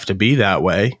doesn't have to be that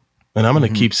way. And I'm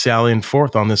going to keep sallying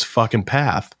forth on this fucking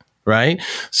path. Right.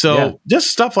 So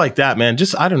just stuff like that, man.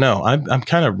 Just, I don't know. I'm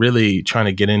kind of really trying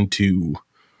to get into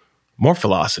more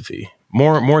philosophy,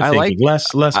 more thinking,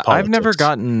 less politics. I've never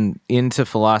gotten into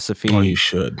philosophy. Oh, you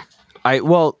should.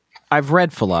 I've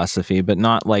read philosophy, but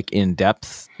not like in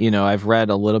depth. You know, I've read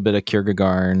a little bit of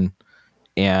Kierkegaard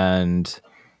and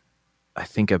I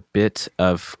think a bit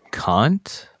of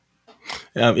Kant.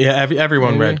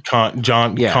 Everyone read Kant,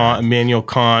 Kant, Immanuel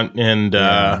Kant, and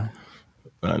I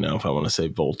don't know if I want to say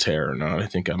Voltaire or not. I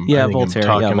think I'm Voltaire.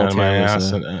 I'm talking out of my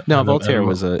ass. Voltaire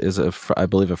is I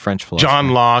believe a French philosopher.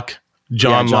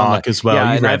 John Locke as well.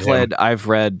 Yeah, and I've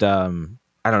read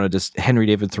I don't know, just Henry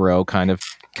David Thoreau kind of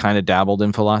dabbled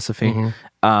in philosophy,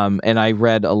 and I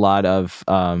read a lot of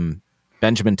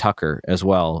Benjamin Tucker as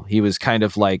well. He was kind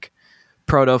of like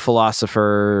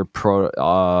proto-philosopher,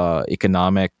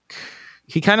 economic.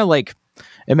 He kind of like,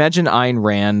 imagine Ayn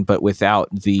Rand, but without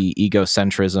the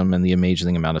egocentrism and the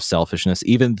amazing amount of selfishness,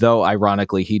 even though,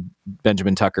 ironically,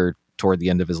 Benjamin Tucker, toward the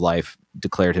end of his life,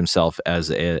 declared himself as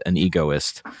an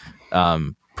egoist.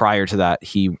 Prior to that,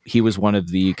 he was one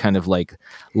of the kind of like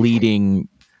leading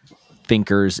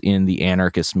thinkers in the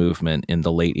anarchist movement in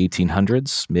the late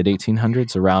 1800s, mid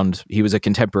 1800s. Around, he was a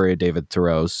contemporary of David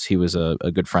Thoreau's. He was a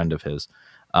good friend of his,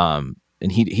 and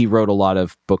he wrote a lot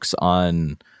of books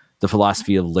on the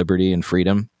philosophy of liberty and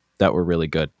freedom that were really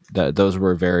good. Those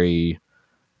were very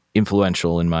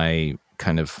influential in my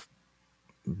kind of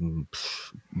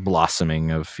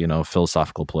blossoming of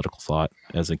philosophical political thought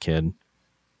as a kid.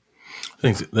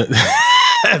 Thanks.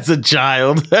 As a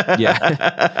child. Yeah.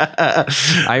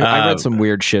 I read some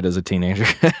weird shit as a teenager.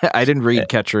 I didn't read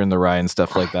Catcher in the Rye and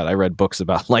stuff like that. I read books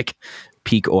about like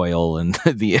peak oil and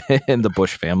the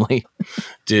Bush family.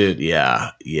 Dude,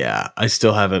 yeah. I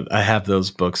still haven't. I have those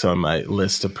books on my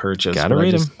list to purchase. Gotta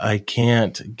read them. I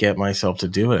can't get myself to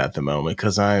do it at the moment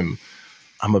because I'm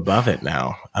above it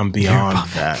now. I'm beyond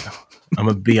that.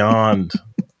 I'm beyond.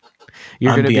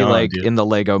 You're going to be like in the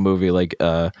Lego movie,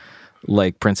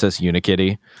 like Princess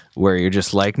Unikitty, where you're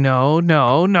just like, no,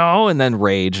 and then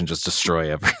rage and just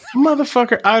destroy everything.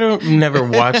 Motherfucker, I never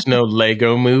watched no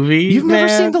Lego movie. You've never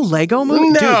seen the Lego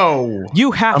movie? No. Dude,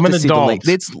 you have to see adult. the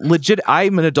Lego. It's legit.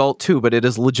 I'm an adult too, but it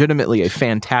is legitimately a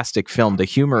fantastic film. The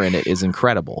humor in it is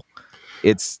incredible.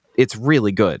 It's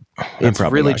really good. It's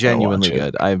really genuinely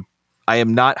good. I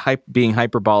am not being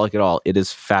hyperbolic at all. It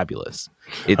is fabulous.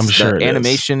 I'm sure the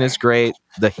animation is great.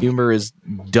 The humor is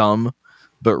dumb,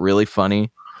 but really funny.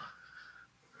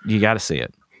 You got to see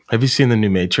it. Have you seen the new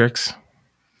Matrix?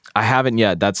 I haven't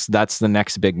yet. That's the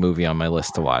next big movie on my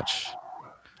list to watch.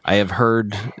 I have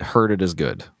heard it is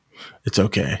good. It's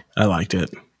okay. I liked it.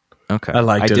 Okay. I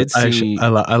liked it. Did see... I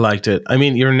liked it. I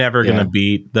mean, you're never going to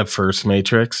beat the first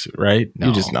Matrix, right? No.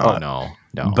 You're just not. Oh,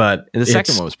 no. But the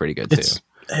second one was pretty good too.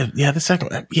 Yeah, the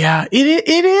second one. Yeah, it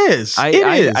is. It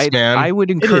is, man. I would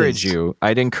encourage you.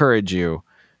 I'd encourage you.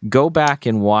 Go back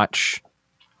and watch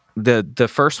the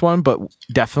first one, but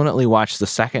definitely watch the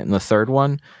second and the third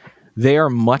one. They are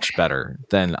much better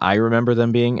than I remember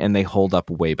them being, and they hold up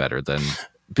way better than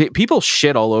people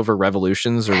shit all over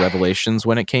Revolutions or Revelations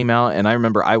when it came out. And I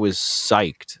remember I was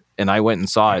psyched and I went and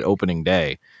saw it opening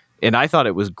day and I thought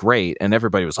it was great. And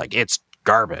everybody was like, it's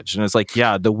garbage. And it's like,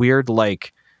 yeah, the weird,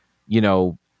 like,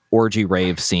 orgy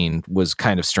rave scene was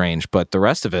kind of strange, but the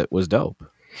rest of it was dope.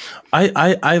 I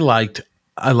liked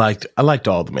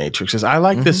all the Matrixes. I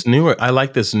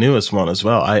like this newest one as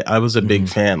well. I was a big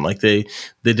fan. Like they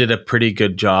did a pretty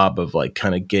good job of like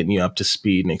kind of getting you up to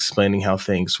speed and explaining how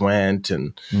things went.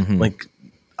 And like,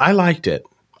 I liked it.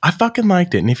 I fucking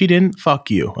liked it. And if you didn't, fuck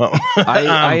you.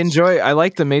 I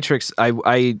like the Matrix.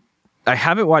 I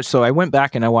haven't watched, so I went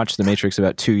back and I watched The Matrix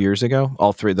about 2 years ago,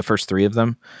 the first three of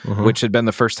them, which had been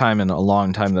the first time in a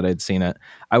long time that I'd seen it.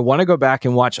 I want to go back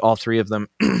and watch all three of them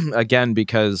again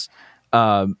because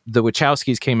the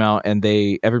Wachowskis came out and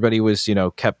everybody was,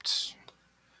 kept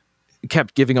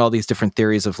giving all these different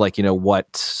theories of like,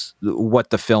 what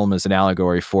the film is an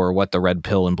allegory for, what the red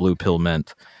pill and blue pill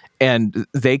meant. And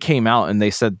they came out and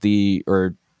they said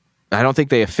I don't think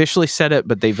they officially said it,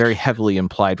 but they very heavily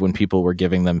implied when people were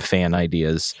giving them fan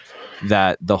ideas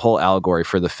that the whole allegory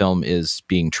for the film is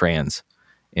being trans.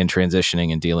 in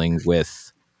transitioning and dealing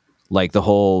with like the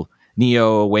whole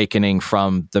Neo awakening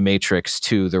from the Matrix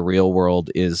to the real world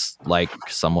is like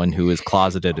someone who is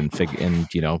closeted and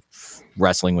you know,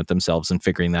 wrestling with themselves and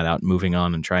figuring that out, moving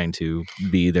on and trying to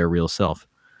be their real self.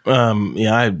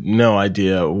 Yeah, I have no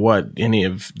idea what any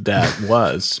of that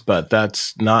was, but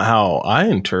that's not how I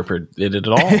interpret it at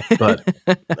all. But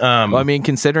well, I mean,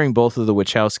 considering both of they're the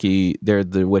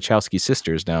Wachowski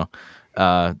sisters now.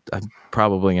 I'm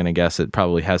probably going to guess it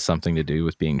probably has something to do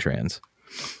with being trans.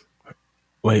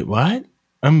 Wait, what?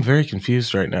 I'm very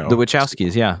confused right now. The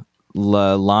Wachowskis, yeah.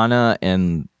 Lana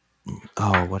and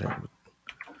whatever.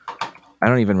 I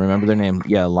don't even remember their name.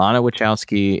 Yeah, Lana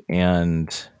Wachowski and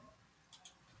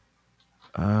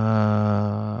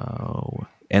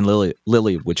Lily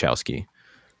Wachowski.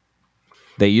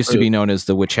 They used to be known as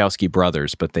the Wachowski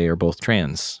brothers, but they are both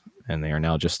trans, and they are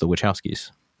now just the Wachowskis.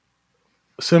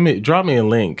 Drop me a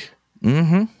link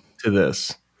to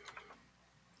this.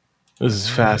 This is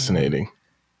fascinating.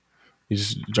 You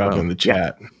just drop it in the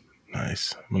chat. Yeah.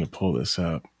 Nice. I'm gonna pull this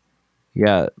up.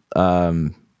 Yeah.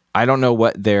 I don't know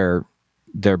what their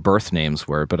birth names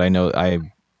were, but I know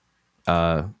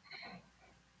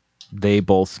they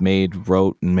both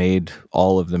wrote and made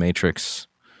all of the Matrix,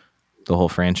 the whole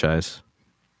franchise.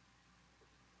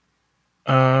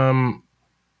 Hold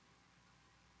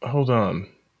on.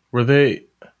 Were they?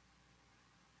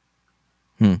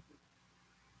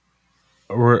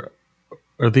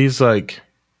 Are these like?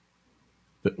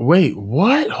 Wait,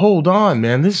 what? Hold on,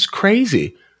 man. This is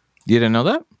crazy. You didn't know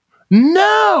that?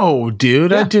 No,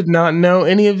 dude. Yeah. I did not know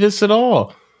any of this at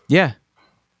all. Yeah.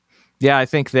 Yeah, I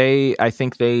think they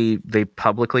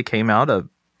publicly came out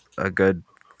a good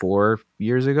 5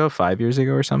 years ago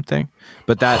or something.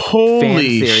 But that fan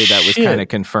theory that was kind of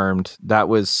confirmed, that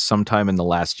was sometime in the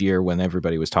last year when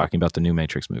everybody was talking about the new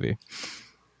Matrix movie.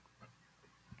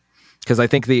 Because I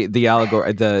think the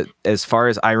allegory, as far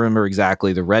as I remember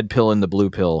exactly, the red pill and the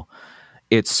blue pill,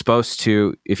 it's supposed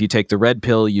to, if you take the red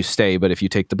pill, you stay, but if you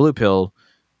take the blue pill,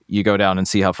 you go down and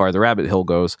see how far the rabbit hole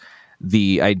goes.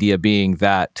 The idea being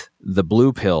that the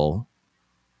blue pill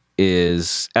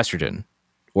is estrogen,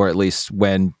 or at least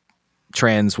when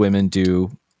trans women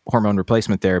do hormone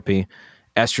replacement therapy,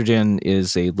 estrogen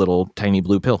is a little tiny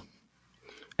blue pill.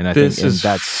 And I think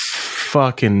that's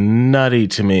fucking nutty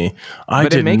to me.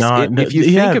 If you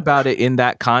think about it in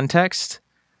that context,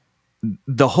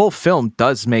 the whole film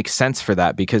does make sense for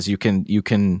that, because you could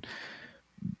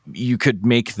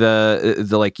make the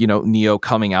like, you know, Neo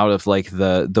coming out of like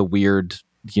the weird,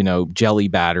 you know, jelly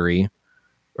battery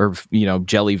or, you know,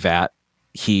 jelly vat.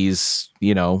 He's,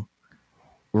 you know,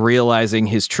 realizing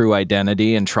his true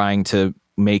identity and trying to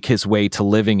make his way to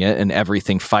living it, and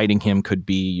everything fighting him could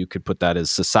be, you could put that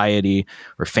as society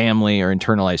or family or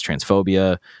internalized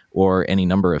transphobia or any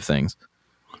number of things.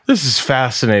 This is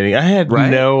fascinating. I had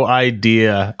no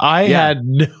idea.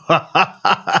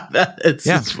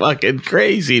 It's fucking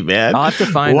crazy, man. I'll have to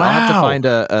find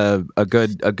a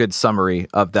good summary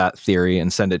of that theory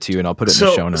and send it to you, and I'll put it in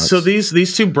the show notes. So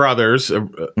these two brothers,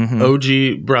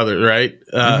 OG brothers, right?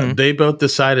 They both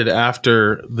decided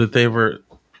after that they were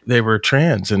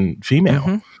trans and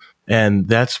female, and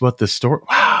that's what the story.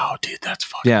 Wow, dude, that's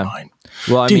fucking mine.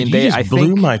 Well, I mean, I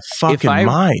blew my fucking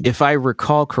mind. If I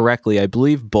recall correctly, I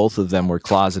believe both of them were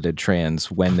closeted trans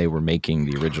when they were making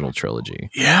the original trilogy.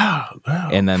 Yeah. Wow.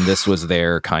 And then this was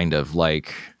their kind of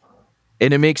like,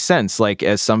 and it makes sense. Like,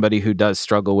 as somebody who does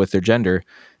struggle with their gender,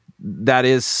 that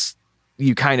is,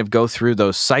 you kind of go through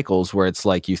those cycles where it's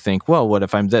like, you think, well, what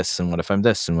if I'm this? And what if I'm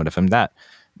this? And what if I'm that?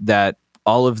 That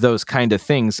all of those kind of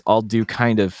things all do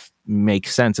kind of make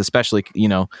sense, especially, you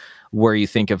know, where you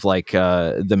think of like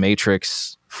the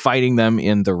Matrix fighting them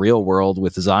in the real world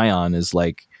with Zion is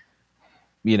like,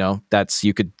 you know, that's,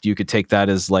 you could take that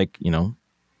as like, you know,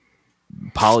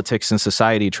 politics and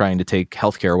society trying to take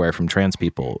healthcare away from trans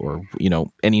people, or, you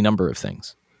know, any number of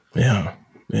things. Yeah.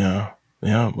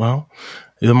 Well,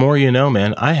 the more you know,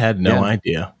 man. I had no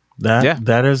idea.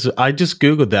 That is, I just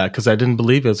Googled that because I didn't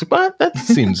believe it. I was like, what? That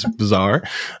seems bizarre.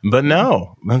 But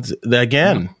no,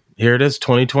 again, here it is,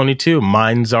 2022.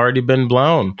 Mine's already been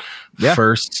blown. Yeah.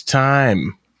 First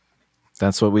time.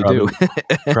 That's what we do.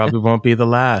 Probably won't be the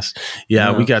last.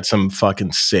 Yeah, we got some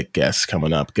fucking sick guests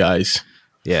coming up, guys.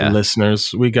 Yeah.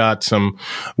 Listeners, we got some.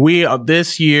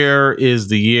 This year is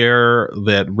the year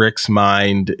that Rick's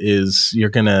mind is, you're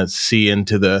going to see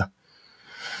into the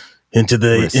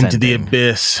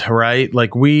abyss, right?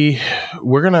 Like we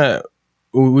kind of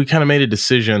made a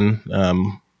decision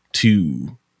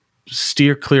to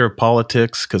steer clear of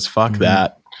politics, because fuck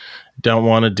that. Don't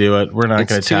want to do it. We're not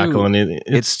going to tackle anything.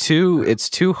 It's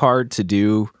too hard to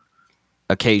do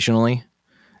occasionally.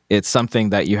 It's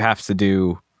something that you have to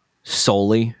do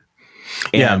solely.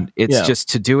 And it's just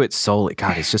to do it solely.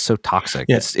 God, it's just so toxic.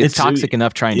 Yeah, it's toxic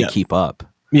enough trying to keep up.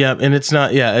 Yeah, and it's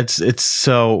not. Yeah, it's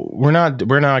so we're not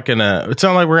gonna. It's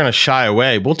not like we're gonna shy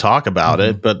away. We'll talk about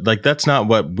it, but like that's not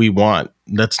what we want.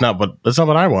 That's not what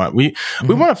I want. We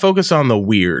want to focus on the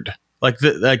weird. Like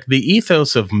the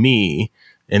ethos of me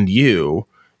and you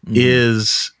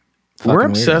is fucking we're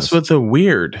obsessed with the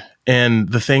weird and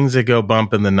the things that go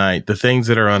bump in the night, the things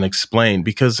that are unexplained.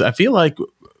 Because I feel like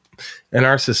in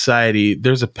our society,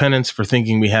 there's a penance for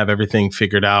thinking we have everything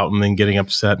figured out and then getting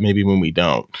upset maybe when we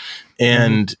don't.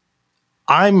 And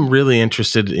I'm really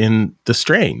interested in the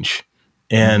strange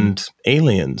and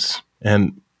aliens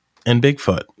and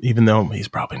Bigfoot, even though he's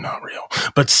probably not real.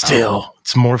 But still,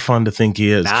 it's more fun to think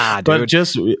he is. Nah, but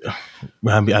just,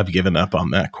 I've given up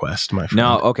on that quest, my friend.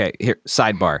 No, okay. Here,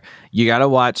 sidebar. You got to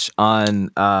watch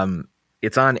on,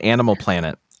 it's on Animal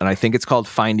Planet, and I think it's called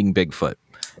Finding Bigfoot.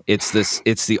 It's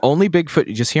the only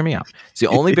Bigfoot. Just hear me out. It's the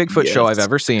only Bigfoot show I've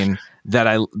ever seen that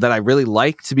I really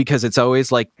liked, because it's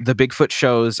always like the Bigfoot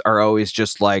shows are always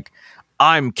just like,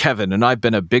 I'm Kevin and I've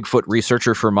been a Bigfoot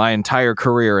researcher for my entire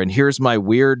career, and here's my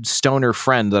weird stoner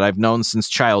friend that I've known since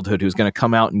childhood who's going to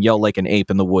come out and yell like an ape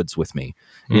in the woods with me.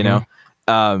 You know,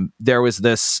 there was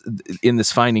this in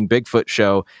this Finding Bigfoot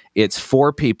show. It's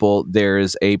 4 people.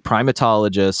 There's a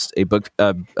primatologist, a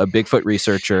Bigfoot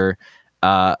researcher,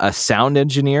 a sound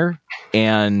engineer,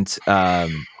 and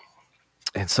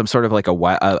some sort of like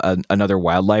another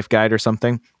wildlife guide or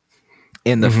something.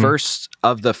 In the first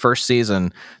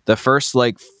season, the first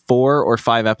like 4 or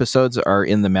 5 episodes are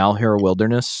in the Malheur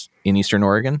Wilderness in Eastern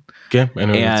Oregon. Okay, I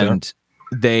know and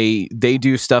they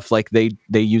do stuff like they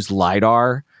use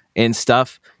LiDAR and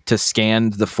stuff to scan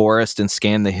the forest and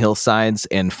scan the hillsides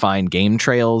and find game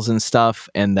trails and stuff,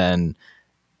 and then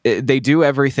they do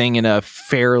everything in a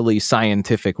fairly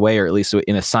scientific way, or at least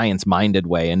in a science-minded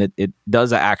way, and it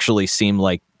does actually seem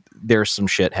like there's some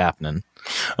shit happening.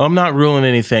 I'm not ruling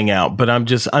anything out, but I'm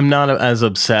not as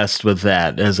obsessed with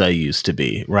that as I used to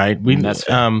be. Right?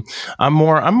 I'm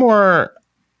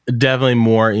definitely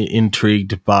more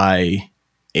intrigued by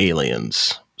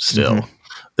aliens still.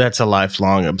 That's a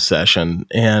lifelong obsession,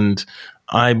 and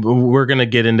we're going to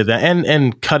get into that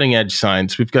and cutting edge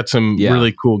science. We've got some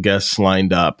really cool guests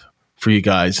lined up for you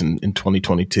guys in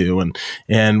 2022,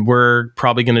 and we're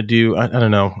probably going to do I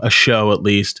don't know, a show at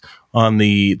least on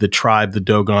the tribe, the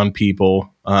Dogon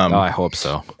people. I hope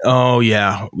so. Oh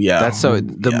yeah. That's so.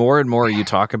 The more and more you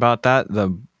talk about that,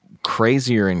 the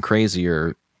crazier and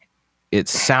crazier it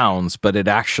sounds, but it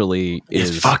actually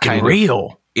is fucking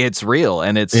real. It's real,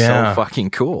 and it's so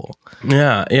fucking cool.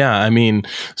 Yeah. I mean,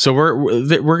 so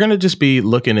we're gonna just be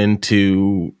looking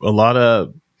into a lot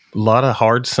of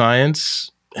hard science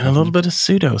and a little bit of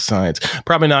pseudoscience.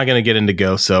 Probably not going to get into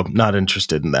ghosts, so not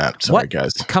interested in that. Sorry,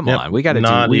 guys. Come on, we got to do.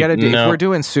 If we're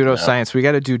doing pseudoscience, we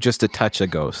got to do just a touch of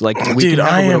ghosts. Like, we can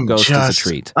have a little ghost as a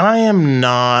treat. I am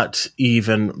not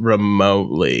even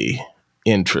remotely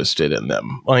interested in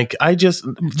them. Like, I just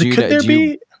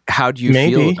how do you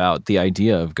feel about the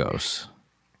idea of ghosts?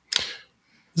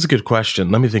 That's a good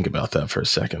question. Let me think about that for a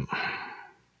second.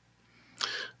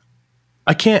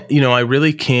 I can't, I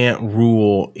really can't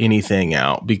rule anything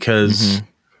out, because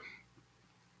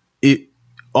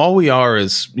all we are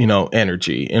is,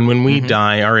 energy. And when we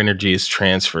die, our energy is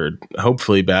transferred,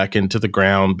 hopefully back into the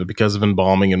ground, but because of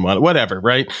embalming and whatever,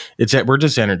 right? We're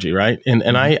just energy, right?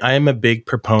 And I am a big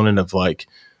proponent of like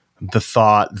the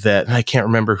thought that, and I can't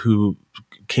remember who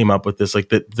came up with this, like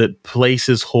that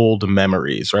places hold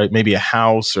memories, right? Maybe a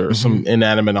house or some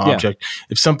inanimate object.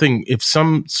 If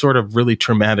some sort of really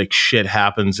traumatic shit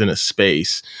happens in a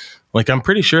space, like I'm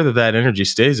pretty sure that energy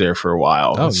stays there for a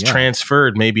while. It's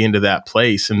transferred maybe into that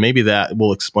place, and maybe that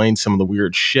will explain some of the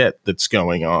weird shit that's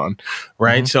going on,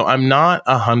 right? So I'm not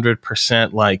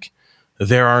 100% like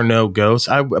there are no ghosts.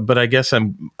 But I guess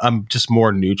I'm just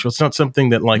more neutral. It's not something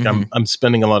that like I'm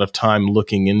spending a lot of time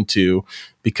looking into,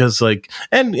 because like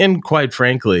and quite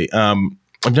frankly,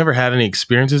 I've never had any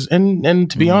experiences, and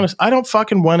to be honest, I don't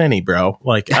fucking want any, bro.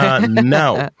 Like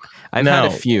no.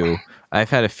 I've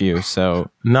had a few, so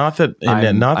not that I'm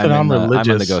religious.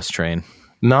 I'm on the ghost train.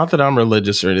 Not that I'm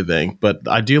religious or anything, but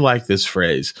I do like this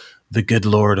phrase: the good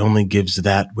Lord only gives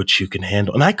that which you can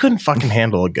handle. And I couldn't fucking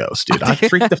handle a ghost, dude. I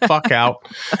freaked the fuck out.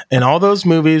 In all those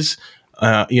movies,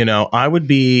 I would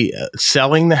be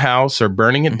selling the house or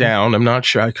burning it down. I'm not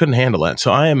sure. I couldn't handle that.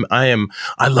 So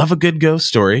I love a good ghost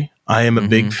story. I am a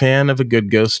big fan of a good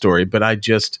ghost story, but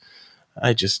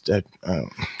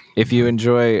if you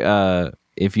enjoy,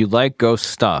 if you like ghost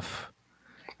stuff,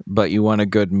 but you want a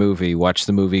good movie, watch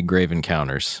the movie Grave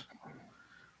Encounters.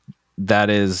 that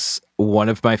is one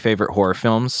of my favorite horror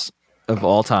films of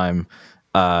all time.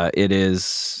 It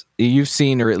is, you've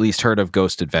seen or at least heard of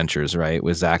Ghost Adventures, right?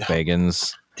 With Zach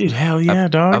Bagans. Dude, hell yeah,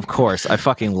 dog. Of course. I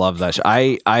fucking love that show.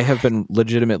 I have been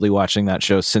legitimately watching that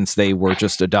show since they were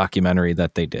just a documentary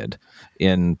that they did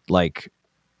in like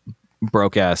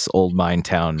broke ass old mine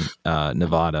town,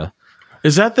 Nevada.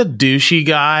 Is that the douchey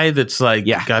guy that's like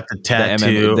got the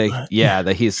tattoo?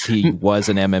 He was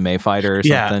an MMA fighter or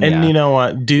something. And you know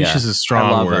what? Douche is a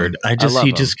strong word.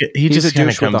 He just kind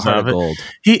of comes out of it.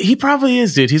 He probably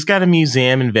is, dude. He's got a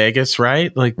museum in Vegas,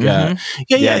 right? Like, I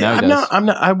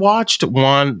watched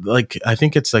one, like, I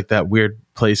think it's like that weird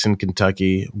place in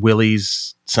Kentucky,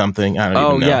 Willie's something. I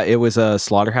don't even know. It was a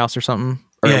slaughterhouse or something.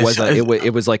 Or it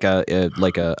was like a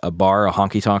bar, a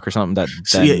honky tonk or something that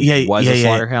was a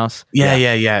slaughterhouse.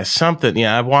 Something.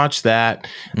 Yeah, I watched that.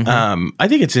 Mm-hmm. I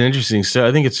think it's an interesting story.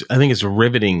 I think it's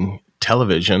riveting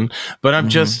television. But I'm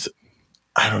just,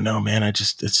 I don't know, man.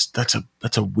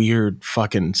 That's a weird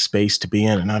fucking space to be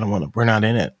in, and I don't want to. We're not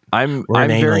in it. I'm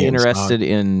very interested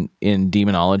in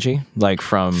demonology, like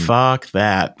from fuck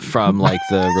that from like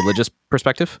the religious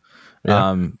perspective.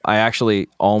 Yeah.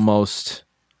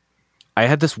 I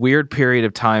had this weird period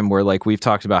of time where, like, we've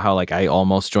talked about how, like, I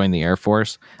almost joined the Air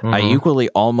Force. Mm-hmm. I equally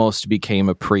almost became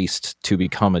a priest to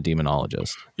become a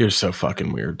demonologist. You're so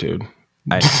fucking weird, dude.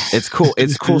 It's cool.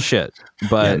 It's cool shit.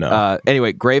 But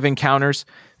anyway, Grave Encounters,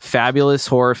 fabulous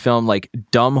horror film, like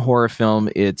dumb horror film.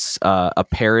 It's a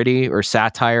parody or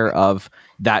satire of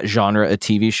that genre, a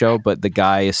TV show, but the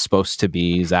guy is supposed to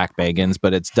be Zach Bagans,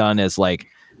 but it's done as like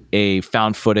a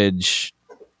found footage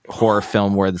horror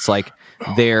film where it's like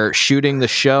they're shooting the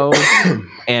show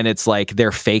and it's like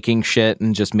they're faking shit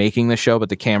and just making the show, but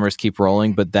the cameras keep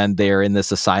rolling, but then they're in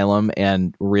this asylum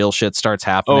and real shit starts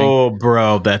happening. Oh,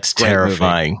 bro, that's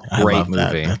terrifying. Great I love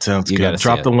movie. That sounds good.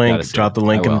 Drop the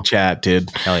link in the chat,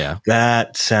 dude. Hell yeah.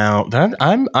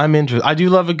 I'm interested. I do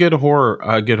love a good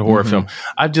horror film.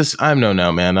 I'm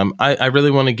no man. I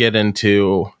really want to get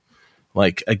into,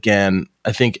 like, again,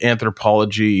 I think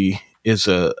anthropology is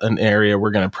an area we're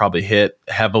going to probably hit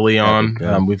heavily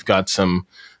on. We've got some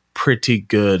pretty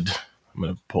good. I'm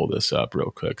going to pull this up real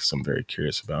quick because I'm very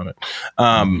curious about it.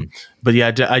 But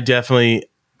yeah, I definitely.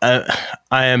 I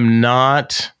am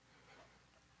not.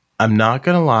 I'm not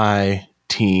going to lie,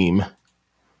 team,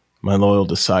 my loyal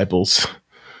disciples.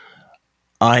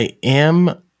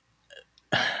 I'm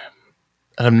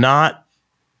not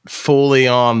fully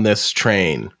on this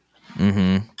train.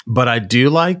 Mm-hmm. But I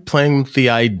do like playing with the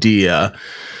idea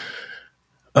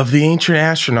of the ancient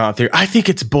astronaut theory. I think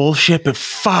it's bullshit, but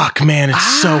fuck, man,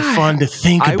 it's so fun to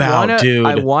think about, dude.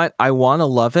 I want to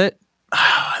love it.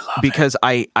 I love because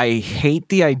it. I hate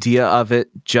the idea of it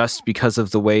just because of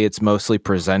the way it's mostly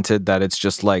presented, that it's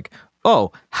just like,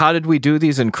 oh, how did we do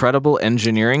these incredible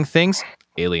engineering things?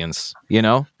 Aliens. You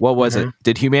know? What was it?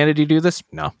 Did humanity do this?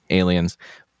 No, aliens.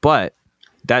 But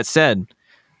that said,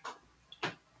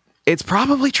 it's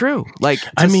probably true. Like,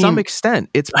 to some extent,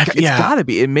 it's gotta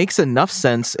be. It makes enough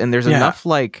sense, and there's enough,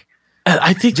 like,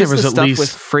 I think there was the at stuff least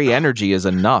with free energy is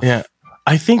enough. Yeah,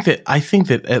 I think that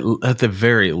at the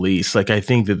very least, like, I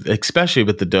think that especially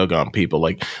with the Dogon people,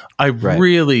 like, I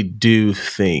really do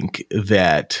think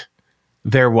that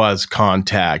there was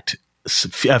contact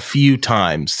a few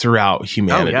times throughout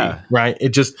humanity. Right? It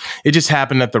just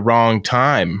happened at the wrong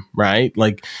time, right?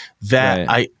 Like that.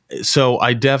 Right.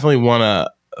 I definitely want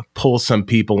to pull some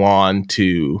people on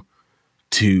to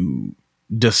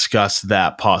discuss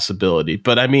that possibility.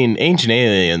 But I mean, Ancient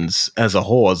Aliens as a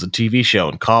whole, as a TV show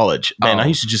in college, man, I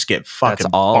used to just get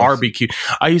fucking barbecue.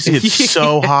 I used to get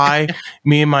so high.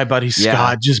 Me and my buddy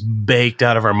Scott just baked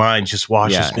out of our minds, just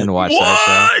watch this and watch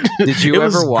that show. Did you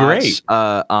ever watch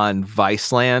on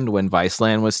Viceland, when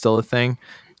Viceland was still a thing?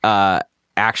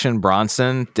 Action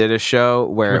Bronson did a show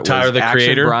where Tyler, it was the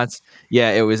creator. Bronson.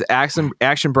 Yeah, it was Action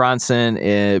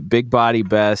Bronson, Big Body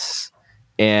Bess,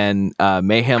 and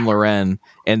Mayhem Loren,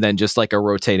 and then just like a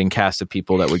rotating cast of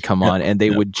people that would come on, and they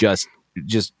would just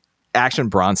Action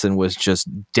Bronson was just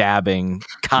dabbing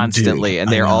constantly,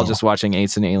 and they're all just watching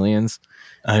Ancient Aliens.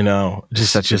 I know,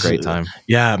 just such a great time.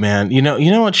 Yeah, man. You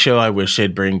know what show I wish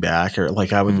they'd bring back, or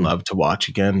like I would love to watch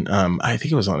again. I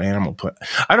think it was on Animal Planet.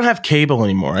 I don't have cable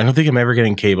anymore. I don't think I'm ever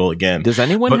getting cable again. Does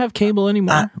anyone have cable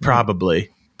anymore? Probably,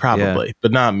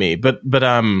 but not me. But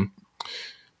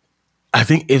I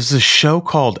think it's a show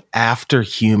called After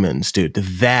Humans, dude.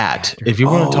 That if you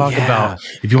want to talk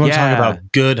about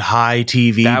good high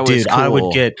TV, dude, cool. I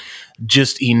would get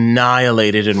just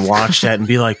annihilated and watch that and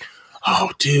be like, oh,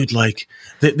 dude, like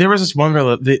there was this one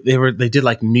where they did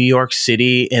like New York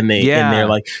City, and they're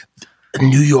like,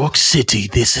 New York City,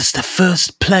 this is the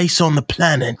first place on the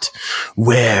planet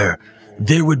where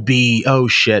there would be,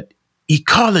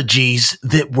 ecologies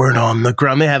that weren't on the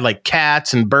ground. They had like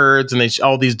cats and birds and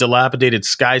all these dilapidated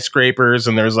skyscrapers,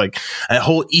 and there's like a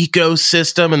whole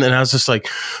ecosystem. And then I was just like,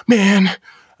 man,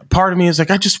 part of me is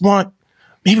like, I just want,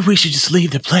 maybe we should just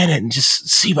leave the planet and just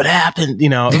see what happened.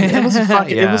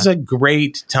 It was a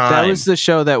great time. That was the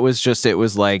show that was just, it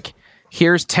was like,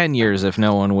 here's 10 years if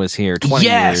no one was here, 20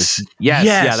 years. Yes.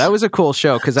 Yeah, that was a cool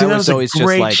show because I was always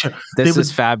just like, this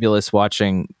is fabulous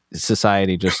watching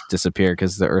society just disappear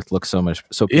because the earth looks so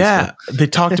peaceful. Yeah, they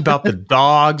talked about the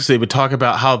dogs. They would talk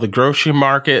about how the grocery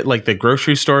market, like the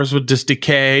grocery stores would just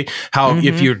decay, how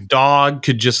if your dog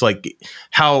could just like,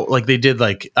 how like they did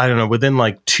like, I don't know, within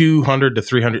like 200 to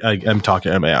 300, I'm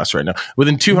talking MAS right now,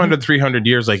 within 200, 300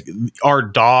 years, like our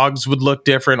dogs would look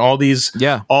different. All these,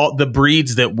 all the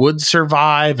breeds that would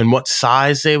survive and what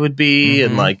size they would be,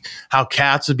 and like how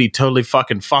cats would be totally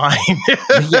fucking fine.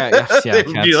 Cats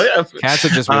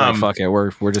would just be like, fuck it,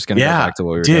 we're just gonna go back to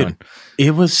what we were doing.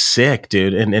 It was sick,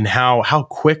 dude, and how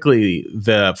quickly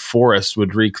the forest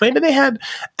would reclaim. And they had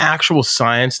actual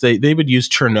science. They would use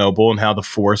Chernobyl and how the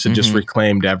forest had just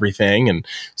reclaimed everything, and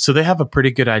so they have a pretty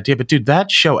good idea. But dude,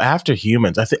 that show After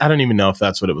Humans, I don't even know if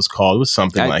that's what it was called. It was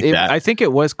something like that. I think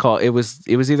it was called. It was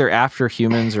either After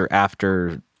Humans or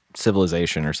After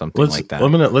Civilization or something like that.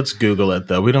 Let's Google it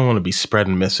though. We don't want to be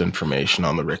spreading misinformation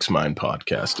on the Rick's Mind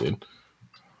podcast, dude.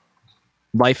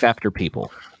 Life After People.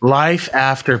 Life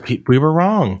After People. We were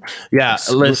wrong. Yeah,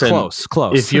 listen.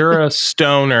 Close. If you're a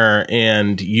stoner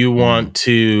and you want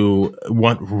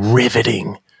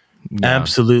riveting,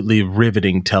 absolutely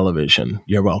riveting television,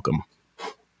 you're welcome.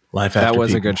 Life After People. That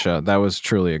was a good show. That was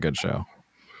truly a good show.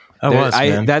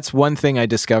 Man. That's one thing I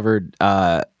discovered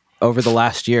over the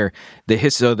last year. The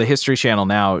History Channel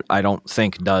now, I don't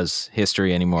think does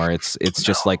history anymore. It's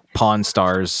just like Pawn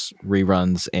Stars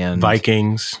reruns and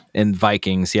Vikings.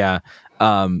 Yeah.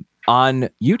 On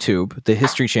YouTube, the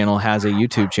History Channel has a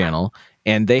YouTube channel,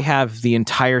 and they have the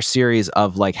entire series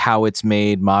of like how it's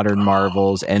made, modern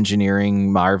marvels,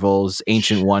 engineering marvels,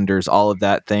 ancient wonders, all of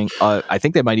that thing. I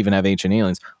think they might even have ancient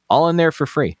aliens all in there for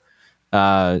free.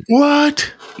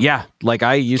 What? Yeah, like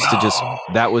I used to just,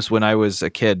 that was when I was a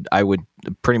kid, I would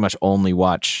pretty much only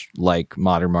watch like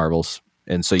modern marvels,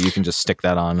 and so you can just stick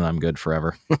that on and I'm good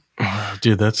forever.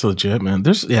 Dude, that's legit, man.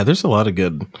 There's a lot of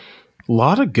good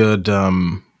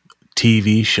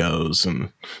TV shows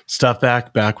and stuff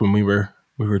back when we were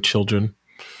children,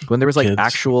 when there was like kids.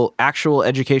 actual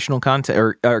educational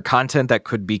content or content that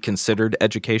could be considered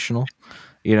educational,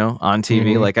 on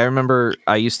TV. Like I remember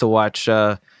I used to watch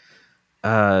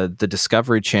the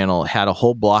Discovery Channel had a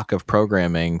whole block of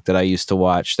programming that I used to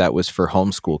watch that was for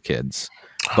homeschool kids,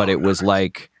 but it was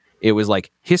like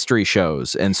history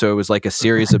shows, and so it was like a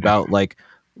series about like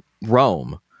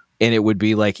Rome, and it would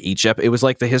be like it was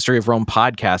like the History of Rome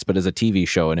podcast, but as a TV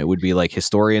show, and it would be like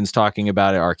historians talking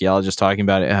about it, archaeologists talking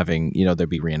about it, having there'd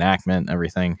be reenactment,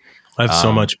 everything. I have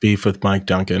so much beef with Mike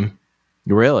Duncan.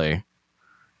 Really?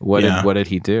 What did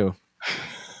he do?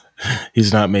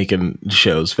 He's not making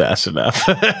shows fast enough.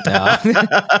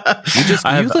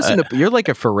 You're like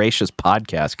a voracious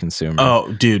podcast consumer.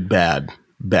 Oh, dude, bad,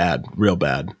 real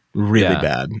bad, really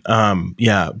bad.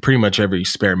 Pretty much every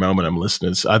spare moment I'm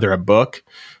listening to either a book.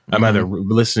 I'm either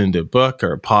listening to a book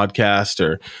or a podcast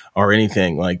or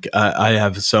anything. Like I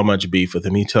have so much beef with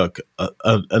him. He took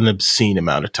an obscene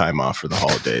amount of time off for the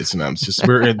holidays, and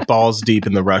we're balls deep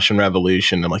in the Russian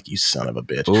Revolution. I'm like, you son of a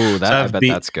bitch. Ooh, I bet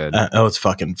that's good. It's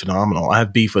fucking phenomenal. I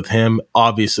have beef with him.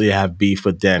 Obviously, I have beef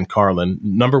with Dan Carlin.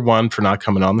 Number one, for not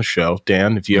coming on the show.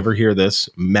 Dan, if you ever hear this,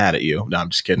 I'm mad at you. No, I'm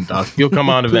just kidding, dog. You'll come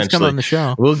on eventually. Come on the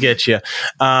show. We'll get you.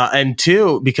 And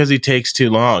two, because he takes too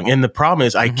long. And the problem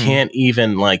is I can't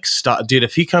even like stop. Dude,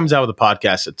 if he comes out with a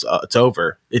podcast, it's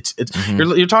over.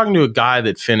 You're talking to a guy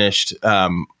that finished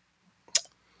the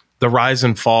Rise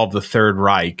and Fall of the Third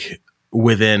Reich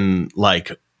within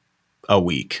like a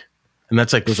week, and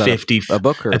that's like 50 a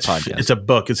book or a podcast. It's a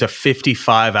book. It's a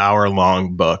 55-hour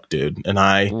long book, dude, and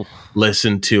I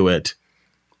listened to it.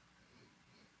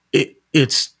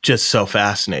 It's just so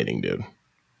fascinating, dude.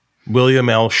 William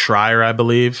L. Schreier, I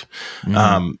believe.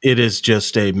 It is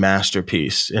just a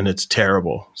masterpiece, and it's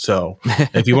terrible. So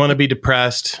if you want to be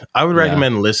depressed, I would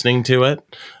recommend listening to it.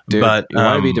 Dude, but you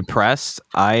want to be depressed?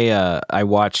 I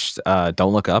watched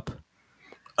Don't Look Up.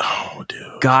 Oh,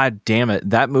 dude. God damn it.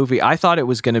 That movie, I thought it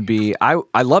was going to be, I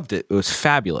loved it. It was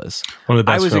fabulous. One of the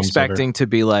best I was expecting to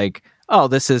be like, oh,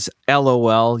 this is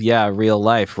LOL. Yeah, real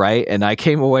life, right? And I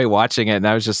came away watching it, and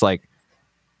I was just like,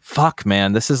 fuck,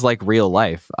 man, this is like real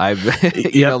life. We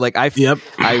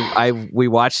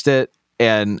watched it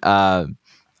And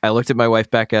I looked at my wife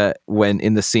Becca when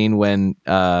in the scene when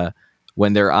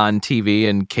they're on TV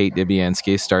and Kate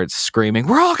Dibiansky starts screaming,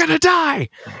 "We're all gonna die!"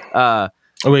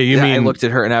 Wait, you mean? I looked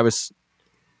at her and I was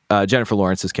Jennifer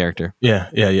Lawrence's character. Yeah.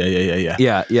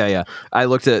 I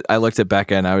looked at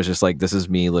Becca and I was just like, "This is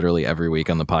me literally every week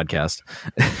on the podcast."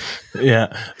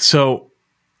 Yeah. So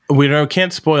we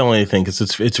can't spoil anything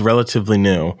because it's relatively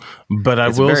new. But I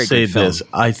will say this: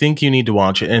 I think you need to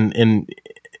watch it, and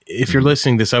if you're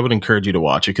listening to this, I would encourage you to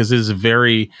watch it because it is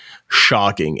very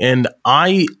shocking. And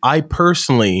I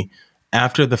personally,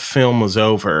 after the film was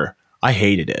over, I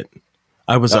hated it.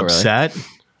 I was upset.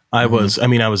 Really? I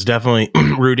was definitely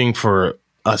rooting for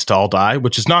us to all die,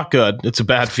 which is not good. It's a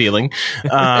bad feeling.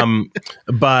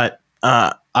 But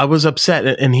I was upset.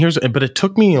 But it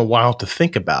took me a while to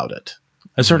think about it.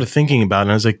 I started thinking about it.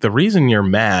 And I was like, the reason you're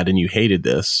mad and you hated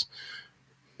this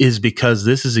is because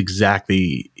this is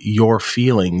exactly your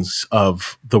feelings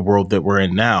of the world that we're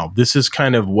in now. This is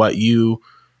kind of what you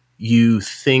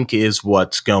think is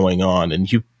what's going on.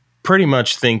 And you pretty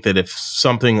much think that if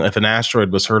an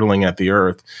asteroid was hurtling at the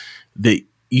Earth, that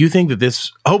you think that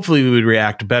this, hopefully we would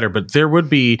react better, but there would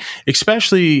be,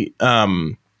 especially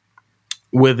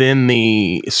within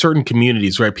the certain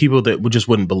communities, right? People that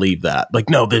wouldn't believe that. Like,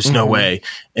 no, there's no way.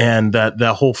 And that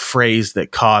whole phrase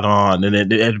that caught on and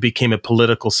it became a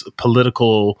political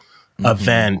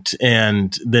event.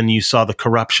 And then you saw the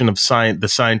corruption of the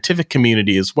scientific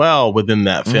community as well within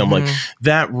that film. Like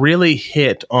that really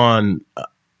hit on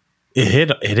it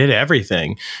hit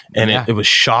everything, and it was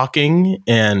shocking,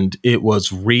 and it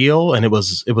was real, and it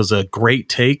was a great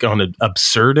take on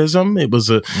absurdism. It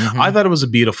was I thought it was a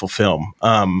beautiful film.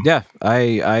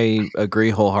 I agree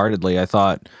wholeheartedly. I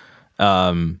thought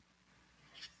the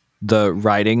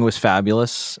writing was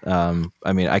fabulous.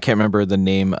 I mean, I can't remember the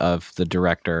name of the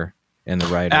director and the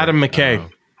writer. Adam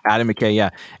McKay. Adam McKay,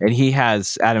 yeah, and he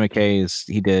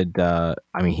did.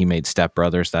 He made Step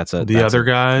Brothers. Other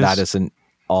guys. That is an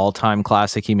all-time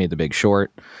classic. He made The Big Short.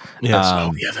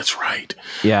 Yes. That's right.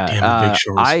 Yeah. Damn, The Big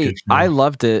Short was good. I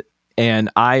loved it, and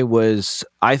I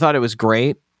thought it was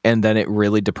great, and then it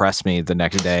really depressed me the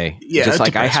next day. Yeah, just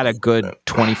like I had a good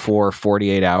 24,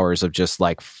 48 hours of just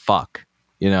like, fuck,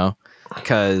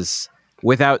 because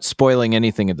without spoiling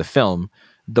anything of the film,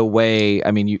 the way,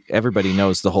 everybody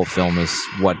knows the whole film is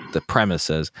what the premise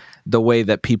is. The way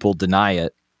that people deny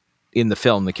it in the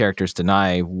film, the characters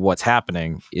deny what's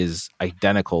happening, is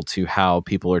identical to how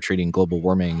people are treating global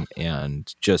warming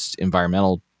and just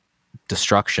environmental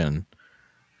destruction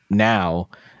now.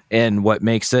 And what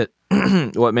makes it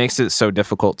so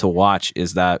difficult to watch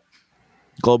is that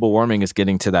global warming is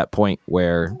getting to that point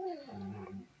where,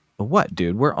 what,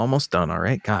 dude, we're almost done. All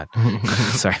right. God,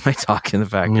 sorry, my talk in the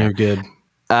background. You're good.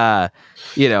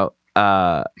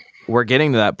 We're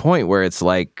getting to that point where it's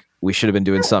like, we should have been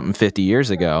doing something 50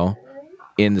 years ago,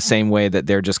 in the same way that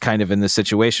they're just kind of in this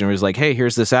situation where it's like, hey,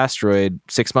 here's this asteroid,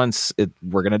 6 months,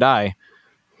 we're going to die.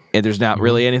 And there's not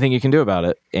really anything you can do about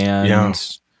it. And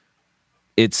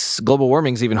it's global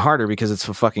warming is even harder because it's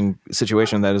a fucking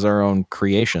situation that is our own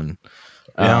creation.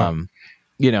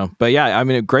 But yeah,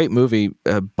 a great movie,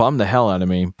 bummed the hell out of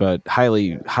me, but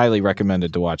highly, highly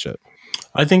recommended to watch it.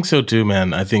 I think so too,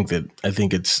 man. I'm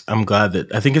glad that,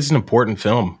 I think it's an important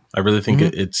film. I really think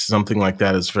it's something like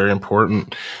that is very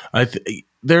important.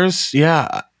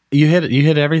 You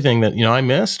hit everything that, I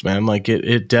missed, man. Like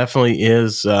it definitely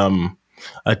is, a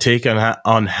take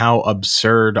on how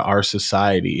absurd our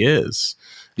society is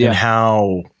and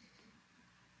how,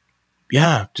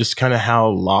 just kind of how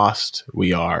lost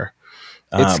we are.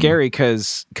 It's scary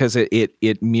because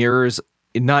it mirrors,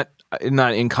 not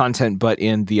in content, but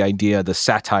in the idea, the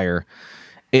satire.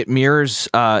 It mirrors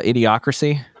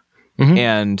Idiocracy,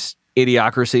 and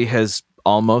Idiocracy has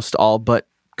almost all but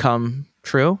come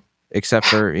true, except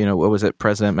for, what was it,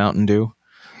 President Mountain Dew?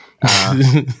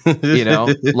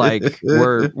 Like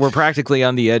we're practically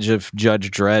on the edge of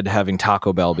Judge Dredd having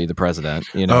Taco Bell be the president.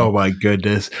 Oh my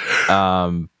goodness.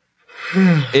 I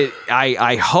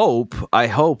hope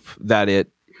that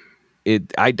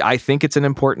I think it's an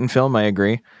important film. I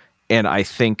agree. And I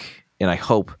think, and I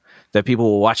hope that people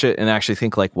will watch it and actually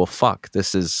think like, well, fuck,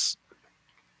 this is,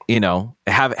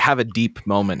 have a deep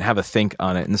moment, have a think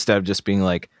on it, instead of just being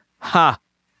like, ha,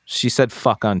 she said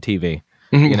fuck on TV,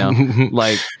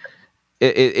 like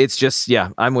it's just,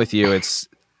 I'm with you.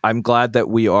 I'm glad that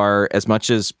we are, as much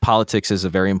as politics is a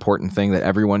very important thing that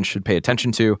everyone should pay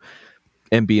attention to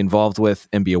and be involved with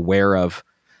and be aware of.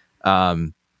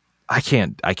 I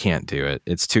can't do it.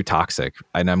 It's too toxic.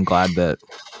 And I'm glad that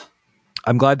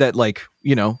like,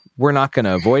 we're not going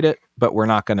to avoid it, but we're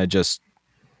not going to just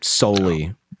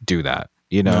solely do that.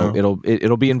 You know, No.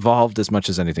 it'll be involved as much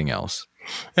as anything else.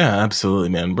 Yeah, absolutely,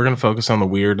 man. We're going to focus on the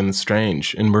weird and the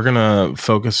strange, and we're going to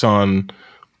focus on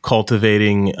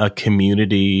cultivating a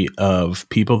community of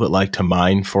people that like to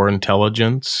mine for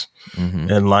intelligence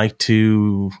and like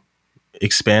to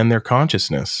expand their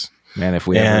consciousness. Man, if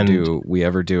we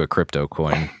ever do a crypto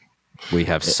coin, we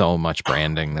have so much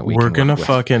branding that we're gonna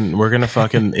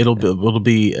fucking it'll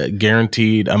be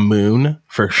guaranteed a moon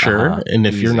for sure. And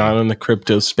if you're not in the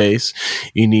crypto space,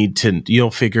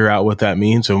 you'll figure out what that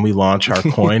means when we launch our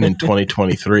coin in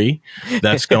 2023.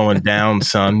 That's going down,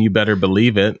 son. You better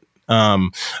believe it.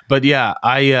 But yeah,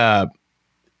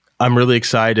 I'm really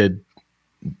excited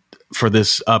for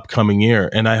this upcoming year,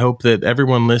 and I hope that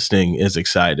everyone listening is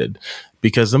excited,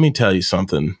 because let me tell you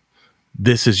something.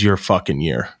 This is your fucking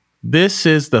year. This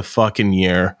is the fucking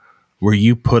year where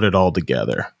you put it all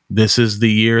together. This is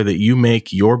the year that you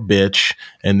make your bitch,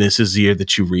 and this is the year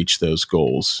that you reach those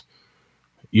goals.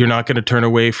 You're not going to turn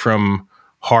away from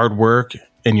hard work,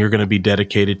 and you're going to be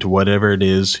dedicated to whatever it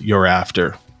is you're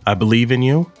after. I believe in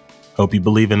you. Hope you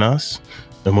believe in us,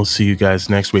 and we'll see you guys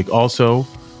next week. Also,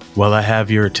 while I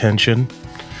have your attention,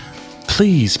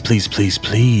 please, please, please,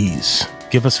 please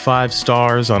give us 5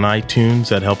 stars on iTunes.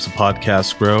 That helps the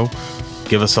podcast grow.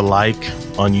 Give us a like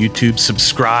on YouTube.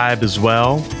 Subscribe as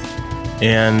well.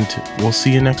 And we'll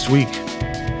see you next week.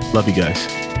 Love you guys.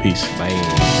 Peace.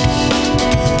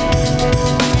 Bye.